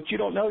 what you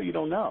don't know, you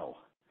don't know.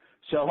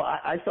 So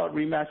I thought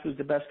RE/MAX was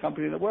the best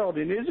company in the world,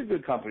 and it is a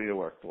good company to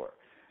work for.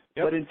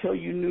 Yep. But until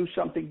you knew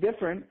something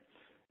different,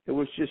 it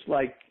was just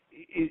like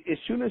as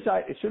soon as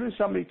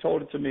somebody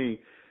told it to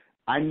me,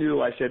 I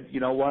knew. I said, you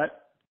know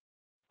what?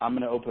 I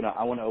want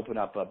to open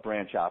up a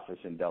branch office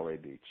in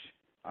Delray Beach.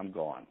 I'm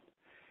gone.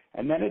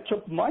 And then it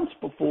took months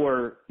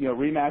before,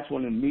 RE/MAX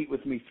wanted to meet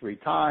with me 3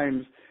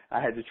 times. I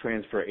had to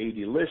transfer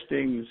 80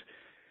 listings.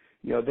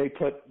 They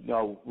put,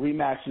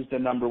 RE/MAX is the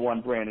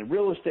 #1 brand in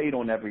real estate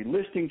on every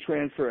listing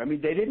transfer.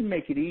 They didn't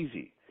make it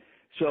easy.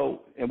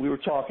 So, and we were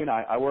talking,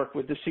 I work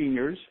with the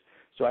seniors.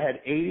 So I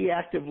had 80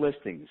 active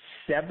listings,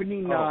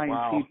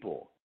 79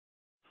 people,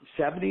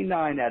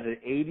 79 out of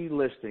 80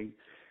 listings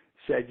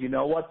said, you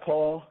know what,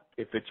 Paul,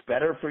 if it's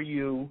better for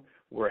you,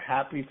 we're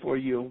happy for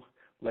you,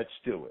 let's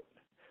do it.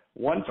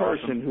 One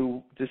person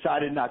who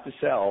decided not to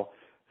sell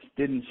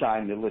didn't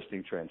sign the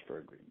listing transfer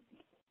agreement.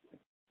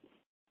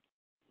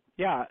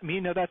 Yeah,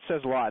 that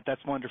says a lot.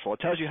 That's wonderful. It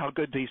tells you how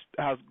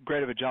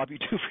great of a job you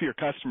do for your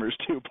customers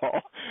too,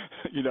 Paul.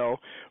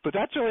 But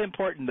that's really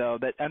important though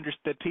that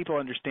people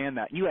understand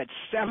that. You had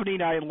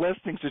 79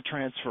 listings to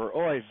transfer.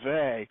 Oy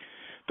vey,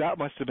 that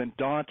must have been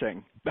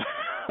daunting.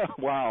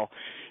 Wow.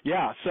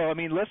 Yeah. So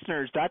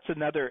listeners, that's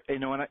another.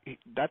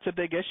 That's a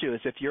big issue.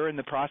 Is if you're in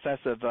the process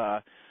of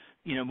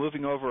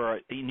moving over,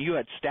 and you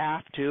had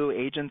staff too,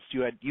 agents,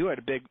 you had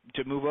a big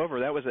to move over.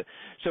 That was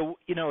so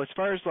as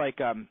far as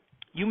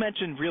you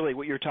mentioned really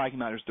what you're talking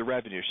about is the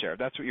revenue share.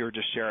 That's what you were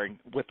just sharing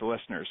with the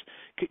listeners.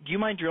 Do you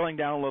mind drilling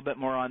down a little bit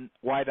more on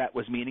why that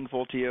was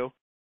meaningful to you?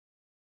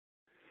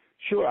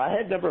 Sure. I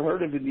had never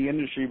heard of it in the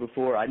industry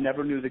before. I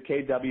never knew the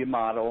KW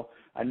model.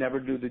 I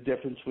never knew the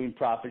difference between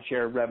profit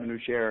share, revenue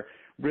share.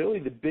 Really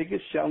the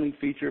biggest selling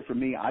feature for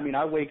me,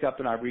 I wake up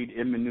and I read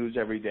Inman News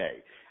every day.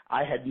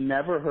 I had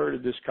never heard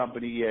of this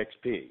company,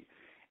 EXP.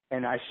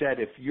 And I said,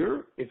 if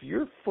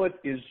your foot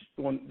is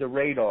on the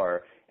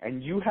radar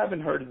and you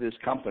haven't heard of this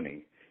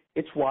company,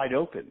 it's wide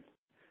open.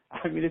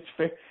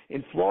 It's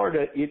in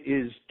Florida, it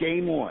is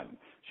game on.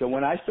 So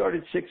when I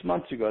started 6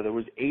 months ago, there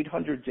was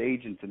 800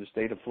 agents in the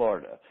state of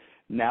Florida.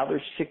 Now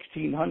there's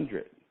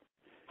 1,600.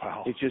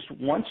 Wow. It's just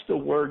once the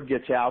word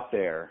gets out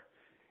there,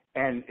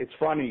 and it's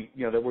funny,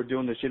 that we're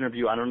doing this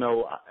interview. I don't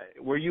know,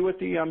 were you at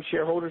the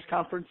shareholders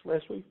conference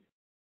last week?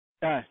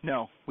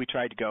 No, we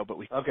tried to go, but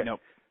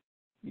nope.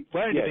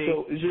 So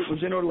it was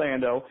in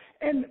Orlando,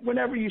 and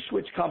whenever you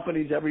switch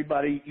companies,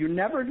 you're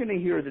never going to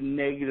hear the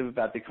negative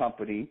about the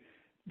company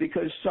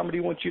because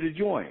somebody wants you to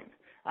join.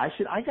 I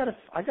said, I gotta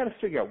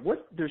figure out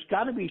there's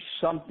got to be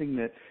something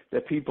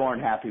that people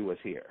aren't happy with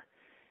here,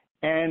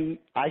 and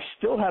I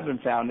still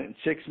haven't found it in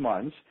 6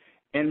 months.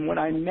 And when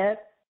I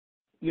met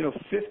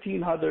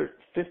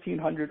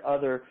 1,500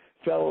 other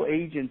fellow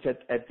agents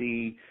at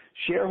the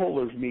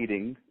shareholders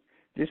meeting,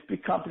 this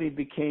company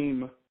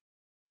became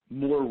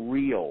more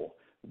real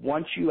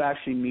once you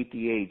actually meet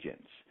the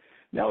agents.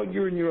 Now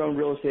you're in your own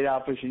real estate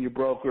office and your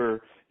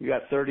broker, you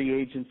got 30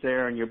 agents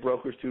there and your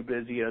broker's too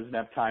busy, he doesn't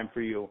have time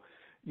for you.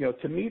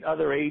 To meet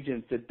other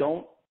agents that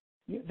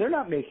they're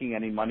not making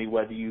any money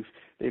whether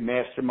they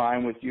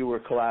mastermind with you or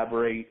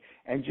collaborate,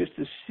 and just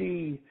to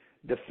see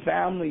the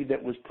family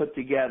that was put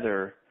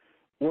together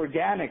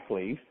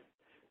organically,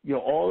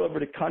 all over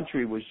the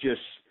country was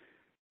just,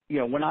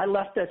 when I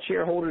left that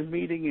shareholders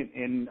meeting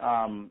in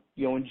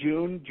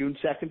June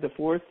 2nd to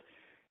 4th,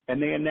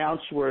 and they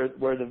announced where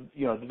the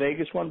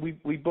Vegas one,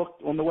 we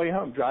booked on the way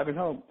home, driving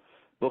home,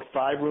 booked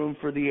 5 rooms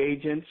for the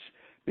agents,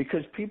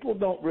 because people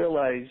don't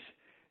realize,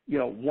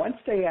 once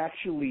they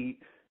actually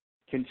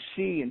can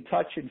see and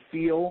touch and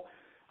feel.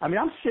 I mean,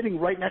 I'm sitting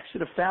right next to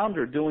the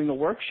founder doing a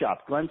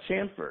workshop, Glenn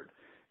Sanford.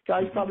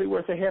 Guy's probably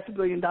worth $500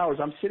 million.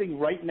 I'm sitting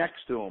right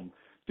next to him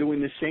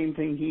doing the same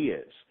thing he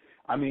is.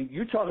 I mean,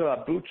 you talk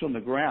about boots on the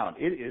ground.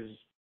 It is,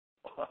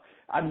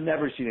 I've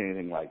never seen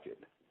anything like it.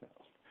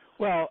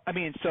 Well, I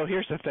mean, so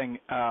here's the thing.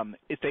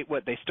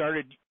 They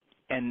started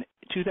in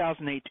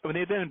 2008. I mean,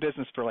 they've been in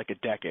business for like a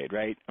decade,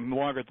 right? I mean,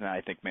 longer than that,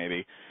 I think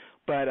maybe.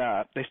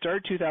 But they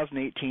started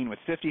 2018 with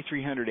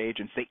 5,300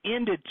 agents. They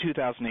ended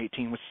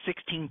 2018 with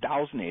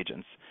 16,000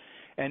 agents.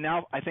 And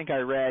now I think I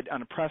read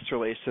on a press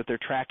release that they're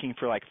tracking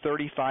for like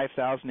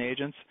 35,000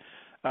 agents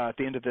at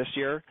the end of this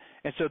year.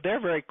 And so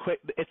they're very quick.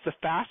 It's the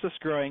fastest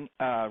growing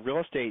real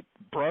estate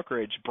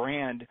brokerage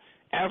brand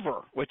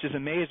ever, which is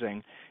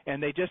amazing.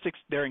 And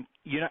they're in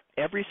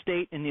every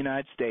state in the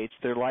United States.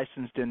 They're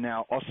licensed in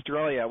now.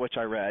 Australia, which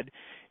I read,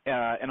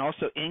 and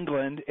also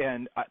England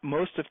and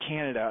most of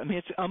Canada. I mean,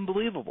 it's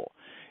unbelievable.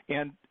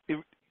 And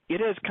it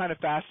is kind of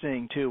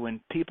fascinating too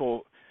when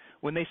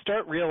they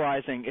start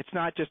realizing it's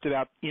not just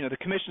about, the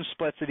commission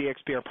splits at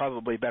EXP are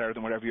probably better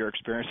than whatever you're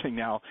experiencing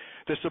now.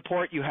 The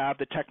support you have,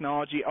 the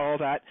technology, all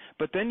that.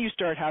 But then you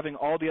start having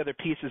all the other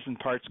pieces and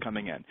parts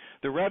coming in.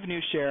 The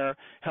revenue share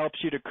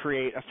helps you to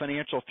create a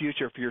financial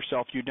future for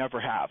yourself you'd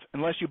never have,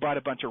 unless you bought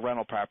a bunch of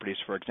rental properties,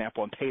 for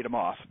example, and paid them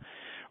off.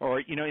 Or,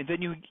 and then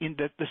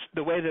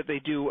the way that they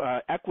do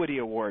equity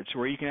awards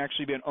where you can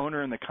actually be an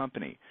owner in the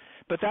company.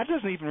 But that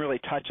doesn't even really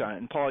touch on it.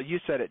 And, Paul, you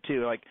said it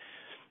too, like,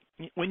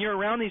 when you're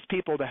around these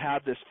people to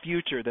have this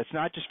future that's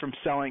not just from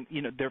selling,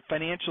 they're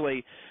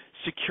financially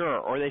secure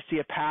or they see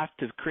a path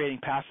to creating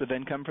passive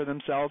income for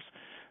themselves,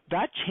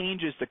 that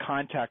changes the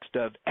context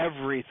of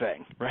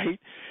everything, right?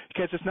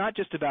 Because it's not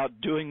just about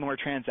doing more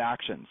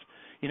transactions.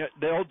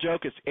 The old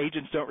joke is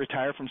agents don't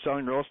retire from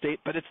selling real estate,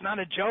 but it's not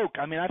a joke.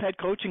 I mean, I've had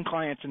coaching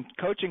clients and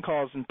coaching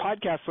calls and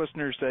podcast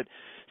listeners that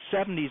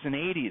 70s and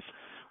 80s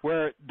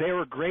where they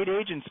were great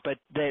agents, but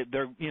they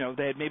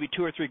had maybe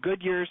 2 or 3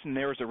 good years, and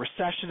there was a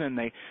recession, and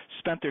they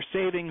spent their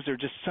savings or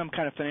just some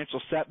kind of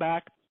financial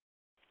setback.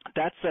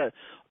 That's a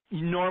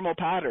normal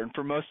pattern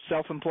for most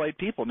self-employed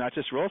people, not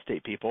just real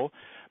estate people.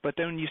 But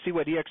then when you see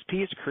what EXP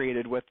has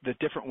created with the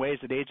different ways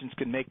that agents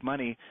can make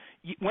money,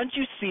 once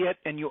you see it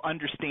and you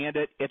understand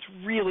it, it's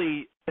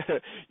really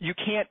you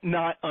can't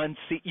not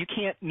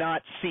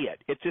see it.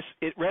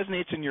 It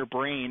resonates in your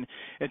brain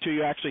until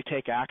you actually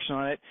take action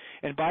on it.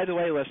 And by the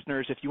way,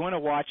 listeners, if you want to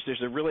watch,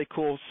 there's a really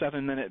cool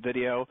 7-minute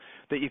video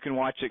that you can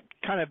watch. It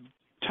kind of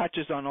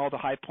touches on all the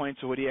high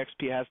points of what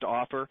EXP has to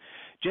offer.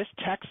 Just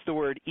text the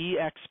word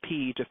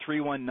EXP to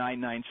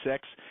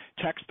 31996.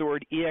 Text the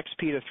word EXP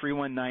to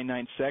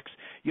 31996.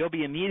 You'll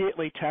be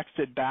immediately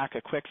texted back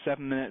a quick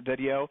 7-minute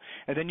video,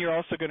 and then you're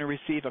also going to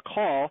receive a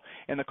call,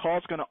 and the call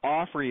is going to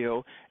offer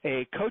you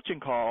a coaching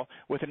call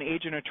with an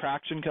agent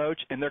attraction coach,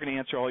 and they're going to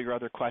answer all your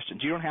other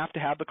questions. You don't have to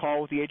have the call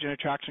with the agent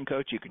attraction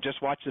coach. You can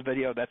just watch the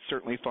video. That's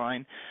certainly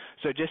fine.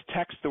 So just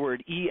text the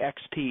word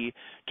EXP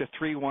to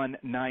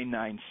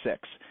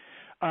 31996.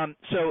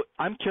 So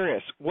I'm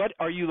curious, what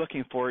are you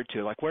looking forward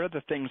to? Like, what are the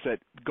things that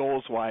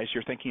goals-wise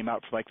you're thinking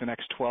about for like the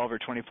next 12 or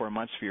 24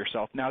 months for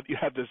yourself? Now that you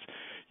have this,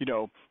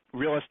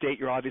 real estate,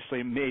 you're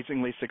obviously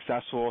amazingly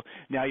successful.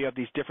 Now you have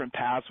these different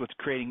paths with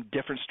creating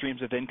different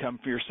streams of income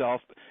for yourself.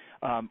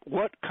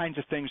 What kinds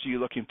of things are you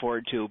looking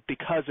forward to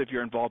because of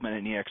your involvement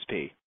in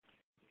EXP?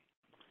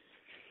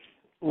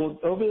 Well,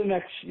 over the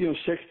next,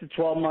 6 to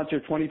 12 months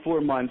or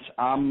 24 months,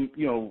 I'm,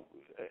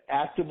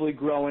 actively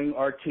growing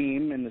our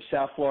team in the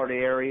South Florida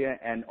area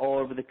and all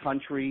over the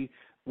country,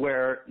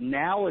 where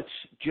now it's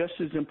just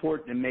as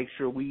important to make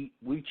sure we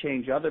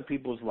change other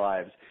people's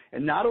lives,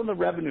 and not on the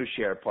revenue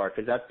share part,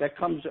 because that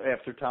comes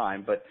after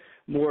time, but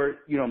more,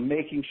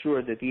 making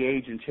sure that the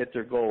agents hit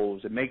their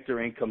goals and make their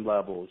income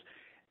levels,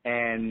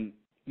 and,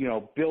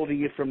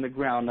 building it from the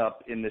ground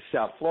up in the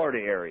South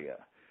Florida area.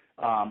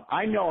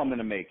 I know I'm going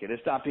to make it.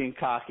 It's not being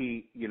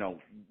cocky.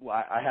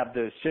 I have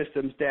the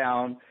systems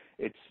down.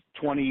 It's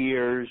 20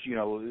 years,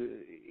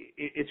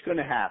 it's going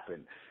to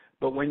happen.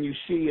 But when you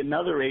see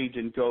another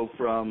agent go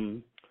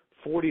from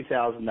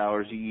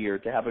 $40,000 a year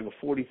to having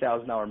a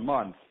 $40,000 a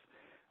month,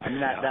 I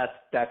mean,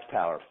 that's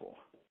powerful.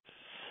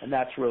 And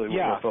that's really what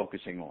we're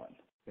focusing on.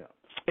 Yeah.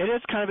 It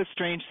is kind of a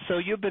strange. So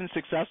you've been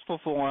successful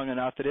for long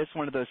enough. It is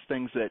one of those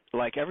things that,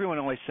 like, everyone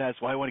always says,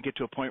 "Well, I want to get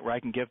to a point where I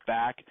can give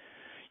back."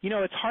 You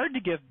know, it's hard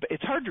to give.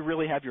 It's hard to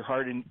really have your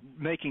heart in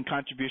making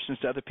contributions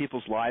to other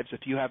people's lives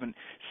if you haven't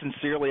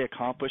sincerely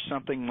accomplished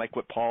something like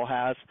what Paul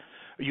has,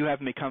 or you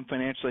haven't become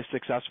financially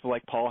successful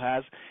like Paul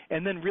has.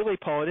 And then, really,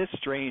 Paul, it is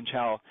strange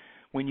how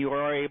when you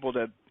are able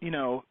to, you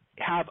know,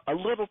 have a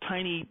little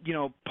tiny, you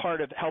know,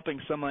 part of helping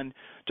someone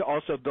to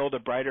also build a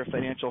brighter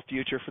financial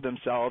future for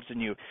themselves,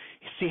 and you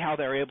see how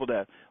they're able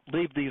to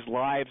live these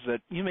lives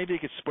that, you know, maybe they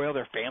could spoil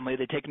their family,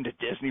 they take them to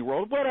Disney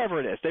World, whatever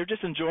it is. They're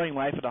just enjoying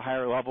life at a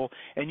higher level,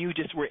 and you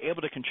just were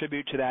able to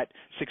contribute to that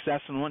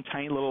success in one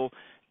tiny little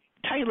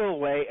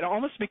way. It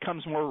almost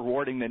becomes more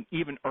rewarding than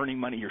even earning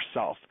money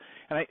yourself.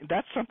 And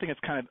that's something that's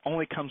kind of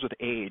only comes with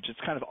age. It's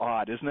kind of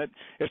odd, isn't it?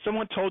 If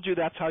someone told you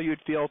that's how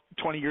you'd feel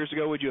 20 years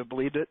ago, would you have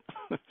believed it?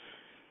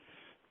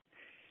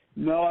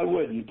 No, I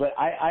wouldn't. But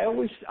I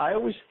always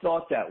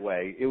thought that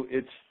way.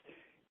 It's,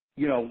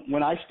 you know,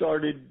 when I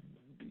started,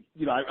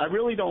 you know, I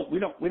really don't. We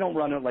don't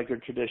run it like a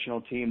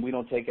traditional team. We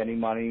don't take any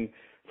money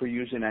for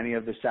using any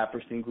of the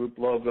Saperstein Group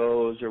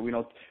logos, or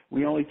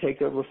we only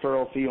take a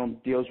referral fee on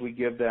deals we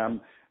give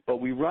them.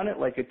 But we run it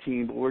like a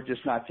team. But we're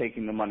just not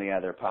taking the money out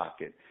of their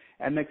pocket,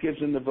 and that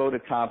gives them the vote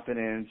of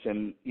confidence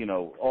and, you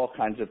know, all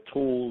kinds of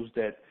tools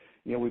that,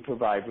 you know, we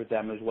provide with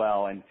them as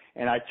well.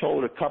 And I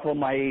told a couple of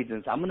my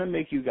agents, I'm going to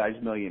make you guys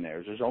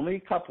millionaires. There's only a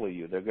couple of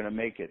you that are going to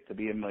make it to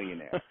be a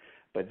millionaire.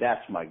 But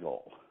that's my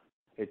goal.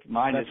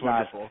 Mine is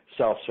not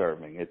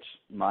self-serving.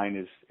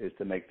 Mine is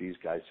to make these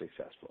guys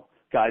successful.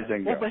 Guys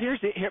and girls. Well,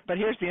 but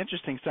here's the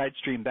interesting side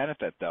stream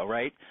benefit, though,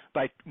 right?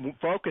 By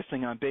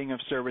focusing on being of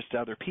service to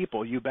other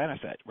people, you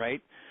benefit, right?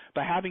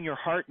 By having your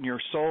heart and your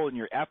soul and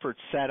your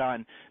efforts set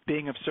on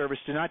being of service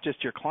to not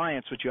just your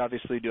clients, which you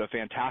obviously do a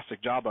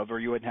fantastic job of, or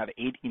you wouldn't have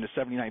 18 to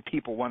 79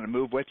 people want to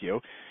move with you,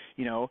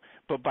 you know,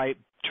 but by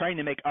trying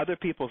to make other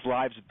people's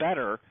lives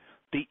better,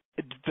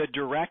 the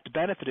direct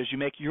benefit is you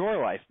make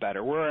your life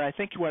better. Where I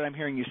think what I'm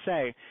hearing you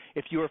say,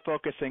 if you were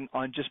focusing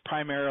on just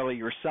primarily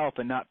yourself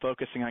and not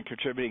focusing on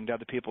contributing to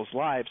other people's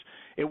lives,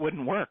 it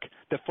wouldn't work.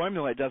 The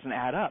formula doesn't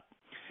add up.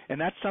 And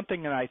that's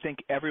something that I think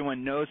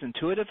everyone knows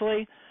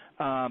intuitively,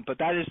 but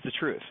that is the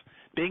truth.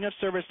 Being of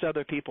service to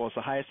other people is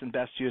the highest and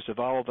best use of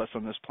all of us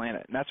on this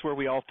planet, and that's where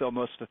we all feel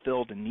most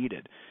fulfilled and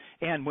needed.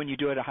 And when you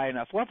do it at a high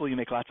enough level, you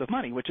make lots of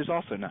money, which is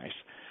also nice.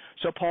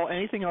 So, Paul,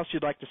 anything else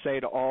you'd like to say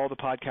to all the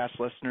podcast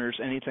listeners,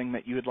 anything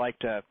that you would like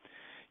to,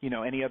 you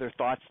know, any other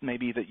thoughts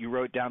maybe that you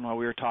wrote down while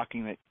we were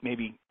talking that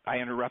maybe I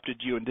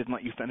interrupted you and didn't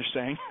let you finish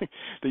saying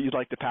that you'd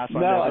like to pass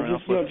on to everyone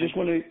else? No, I just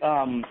want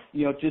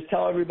to, just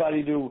tell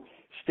everybody to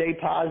stay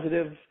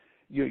positive.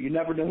 You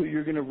never know who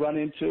you're going to run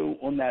into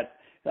on that.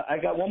 I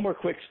got one more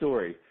quick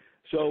story.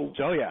 So,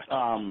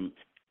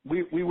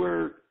 we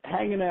were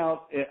hanging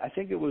out. I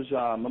think it was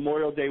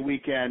Memorial Day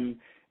weekend,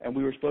 and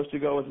we were supposed to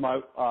go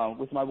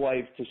with my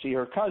wife to see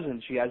her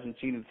cousin she hasn't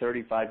seen in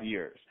 35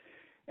 years.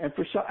 And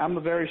I'm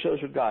a very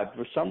social guy.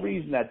 For some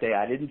reason that day,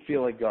 I didn't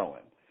feel like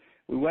going.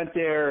 We went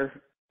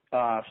there,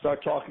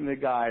 start talking to the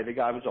guy. The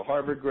guy was a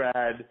Harvard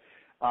grad.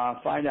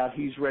 Find out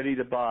he's ready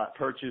to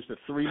purchase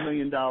a $3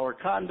 million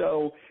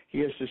condo. He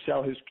has to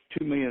sell his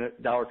 $2 million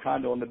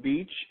condo on the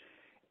beach.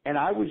 And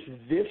I was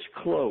this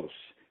close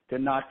to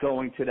not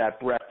going to that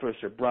breakfast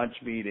or brunch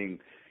meeting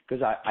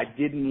because I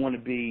didn't want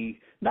to be,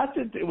 not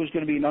that it was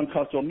going to be an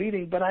uncomfortable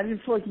meeting, but I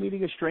didn't feel like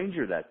meeting a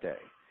stranger that day.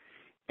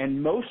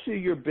 And most of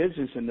your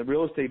business in the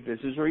real estate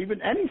business, or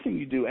even anything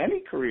you do, any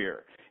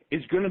career,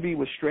 is going to be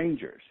with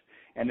strangers.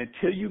 And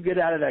until you get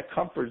out of that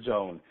comfort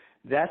zone,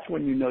 that's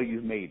when you know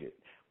you've made it,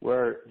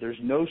 where there's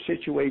no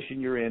situation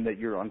you're in that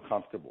you're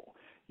uncomfortable.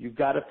 You've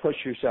got to push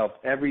yourself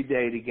every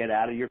day to get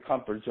out of your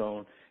comfort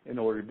zone in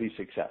order to be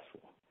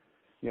successful.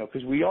 You know,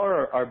 because we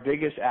are our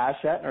biggest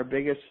asset and our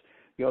biggest,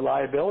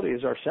 liability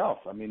is ourselves.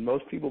 I mean,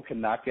 most people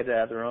cannot get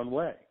out of their own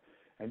way.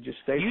 And just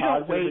stay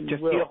positive and you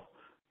will.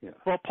 Yeah.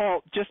 Well,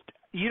 Paul,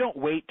 you don't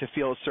wait to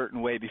feel a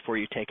certain way before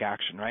you take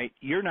action, right?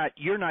 You're not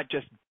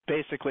just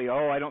basically,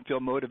 I don't feel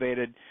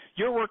motivated.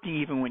 You're working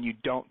even when you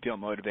don't feel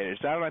motivated. Is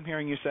that what I'm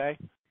hearing you say?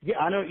 Yeah,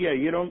 I know. Yeah,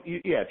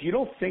 if you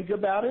don't think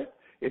about it,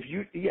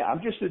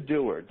 I'm just a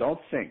doer. Don't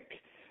think.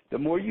 The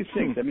more you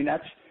think, I mean,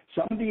 that's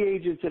some of the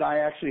agents that I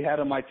actually had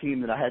on my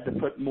team that I had to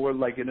put more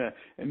like in an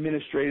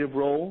administrative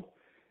role.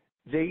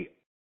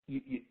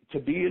 To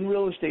be in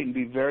real estate and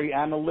be very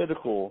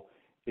analytical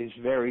is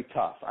very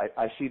tough.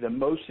 I see the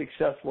most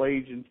successful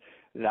agents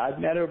that I've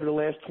met over the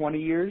last 20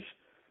 years,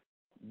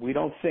 we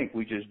don't think,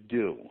 we just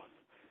do.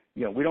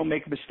 We don't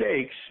make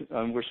mistakes.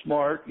 We're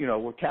smart,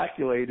 we're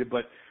calculated,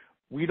 but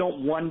we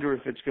don't wonder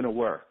if it's going to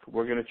work.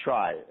 We're going to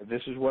try it.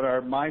 This is what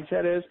our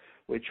mindset is.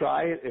 We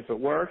try it. If it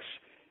works,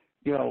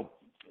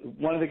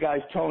 one of the guys,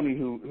 Tony,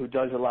 who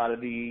does a lot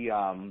of the,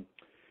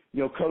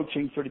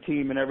 coaching for the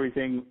team and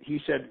everything, he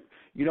said,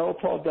 what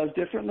Paul does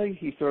differently?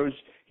 He throws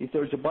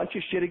a bunch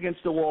of shit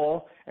against the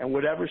wall, and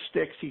whatever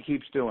sticks, he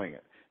keeps doing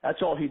it.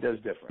 That's all he does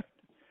different.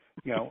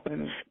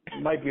 And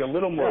it might be a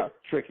little more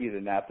tricky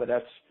than that, but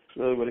It's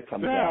really what it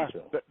comes down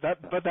to. But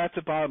that's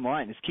the bottom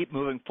line, is keep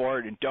moving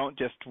forward and don't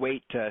just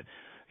wait to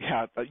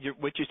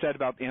what you said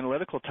about the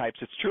analytical types,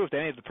 it's true with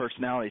any of the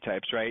personality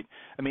types, right?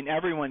 I mean,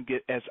 everyone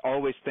is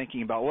always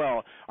thinking about,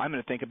 well, I'm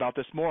going to think about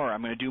this more.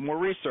 I'm going to do more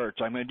research.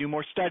 I'm going to do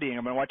more studying.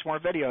 I'm going to watch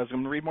more videos. I'm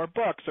going to read more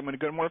books. I'm going to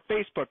go to more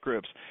Facebook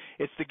groups.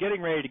 It's the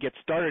getting ready to get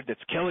started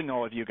that's killing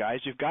all of you guys.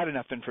 You've got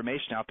enough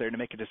information out there to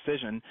make a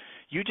decision.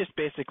 You just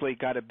basically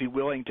got to be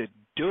willing to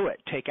do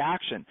it, take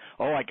action.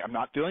 Oh, like, I'm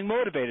not feeling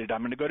motivated. I'm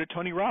going to go to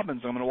Tony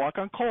Robbins. I'm going to walk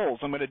on coals.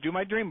 I'm going to do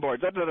my dream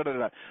boards.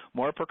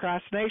 More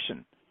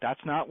procrastination.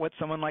 That's not what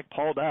someone like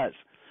Paul does.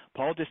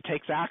 Paul just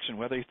takes action,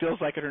 whether he feels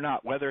like it or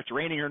not, whether it's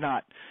raining or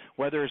not,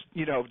 whether it's,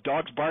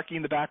 dogs barking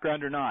in the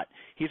background or not.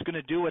 He's going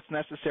to do what's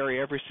necessary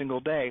every single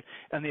day.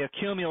 And the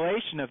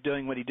accumulation of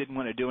doing what he didn't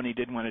want to do and he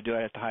didn't want to do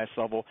it at the highest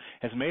level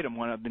has made him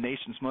one of the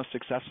nation's most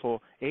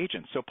successful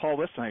agents. So, Paul,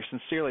 listen, I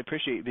sincerely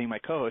appreciate you being my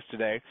co-host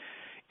today.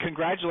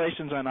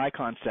 Congratulations on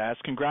Icon status.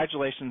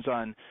 Congratulations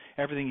on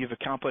everything you've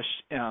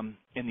accomplished in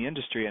the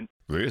industry. And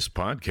this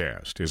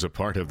podcast is a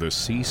part of the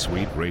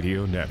C-Suite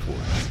Radio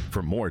Network.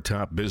 For more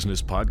top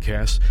business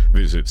podcasts,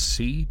 visit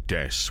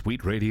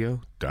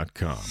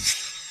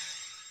c-suiteradio.com.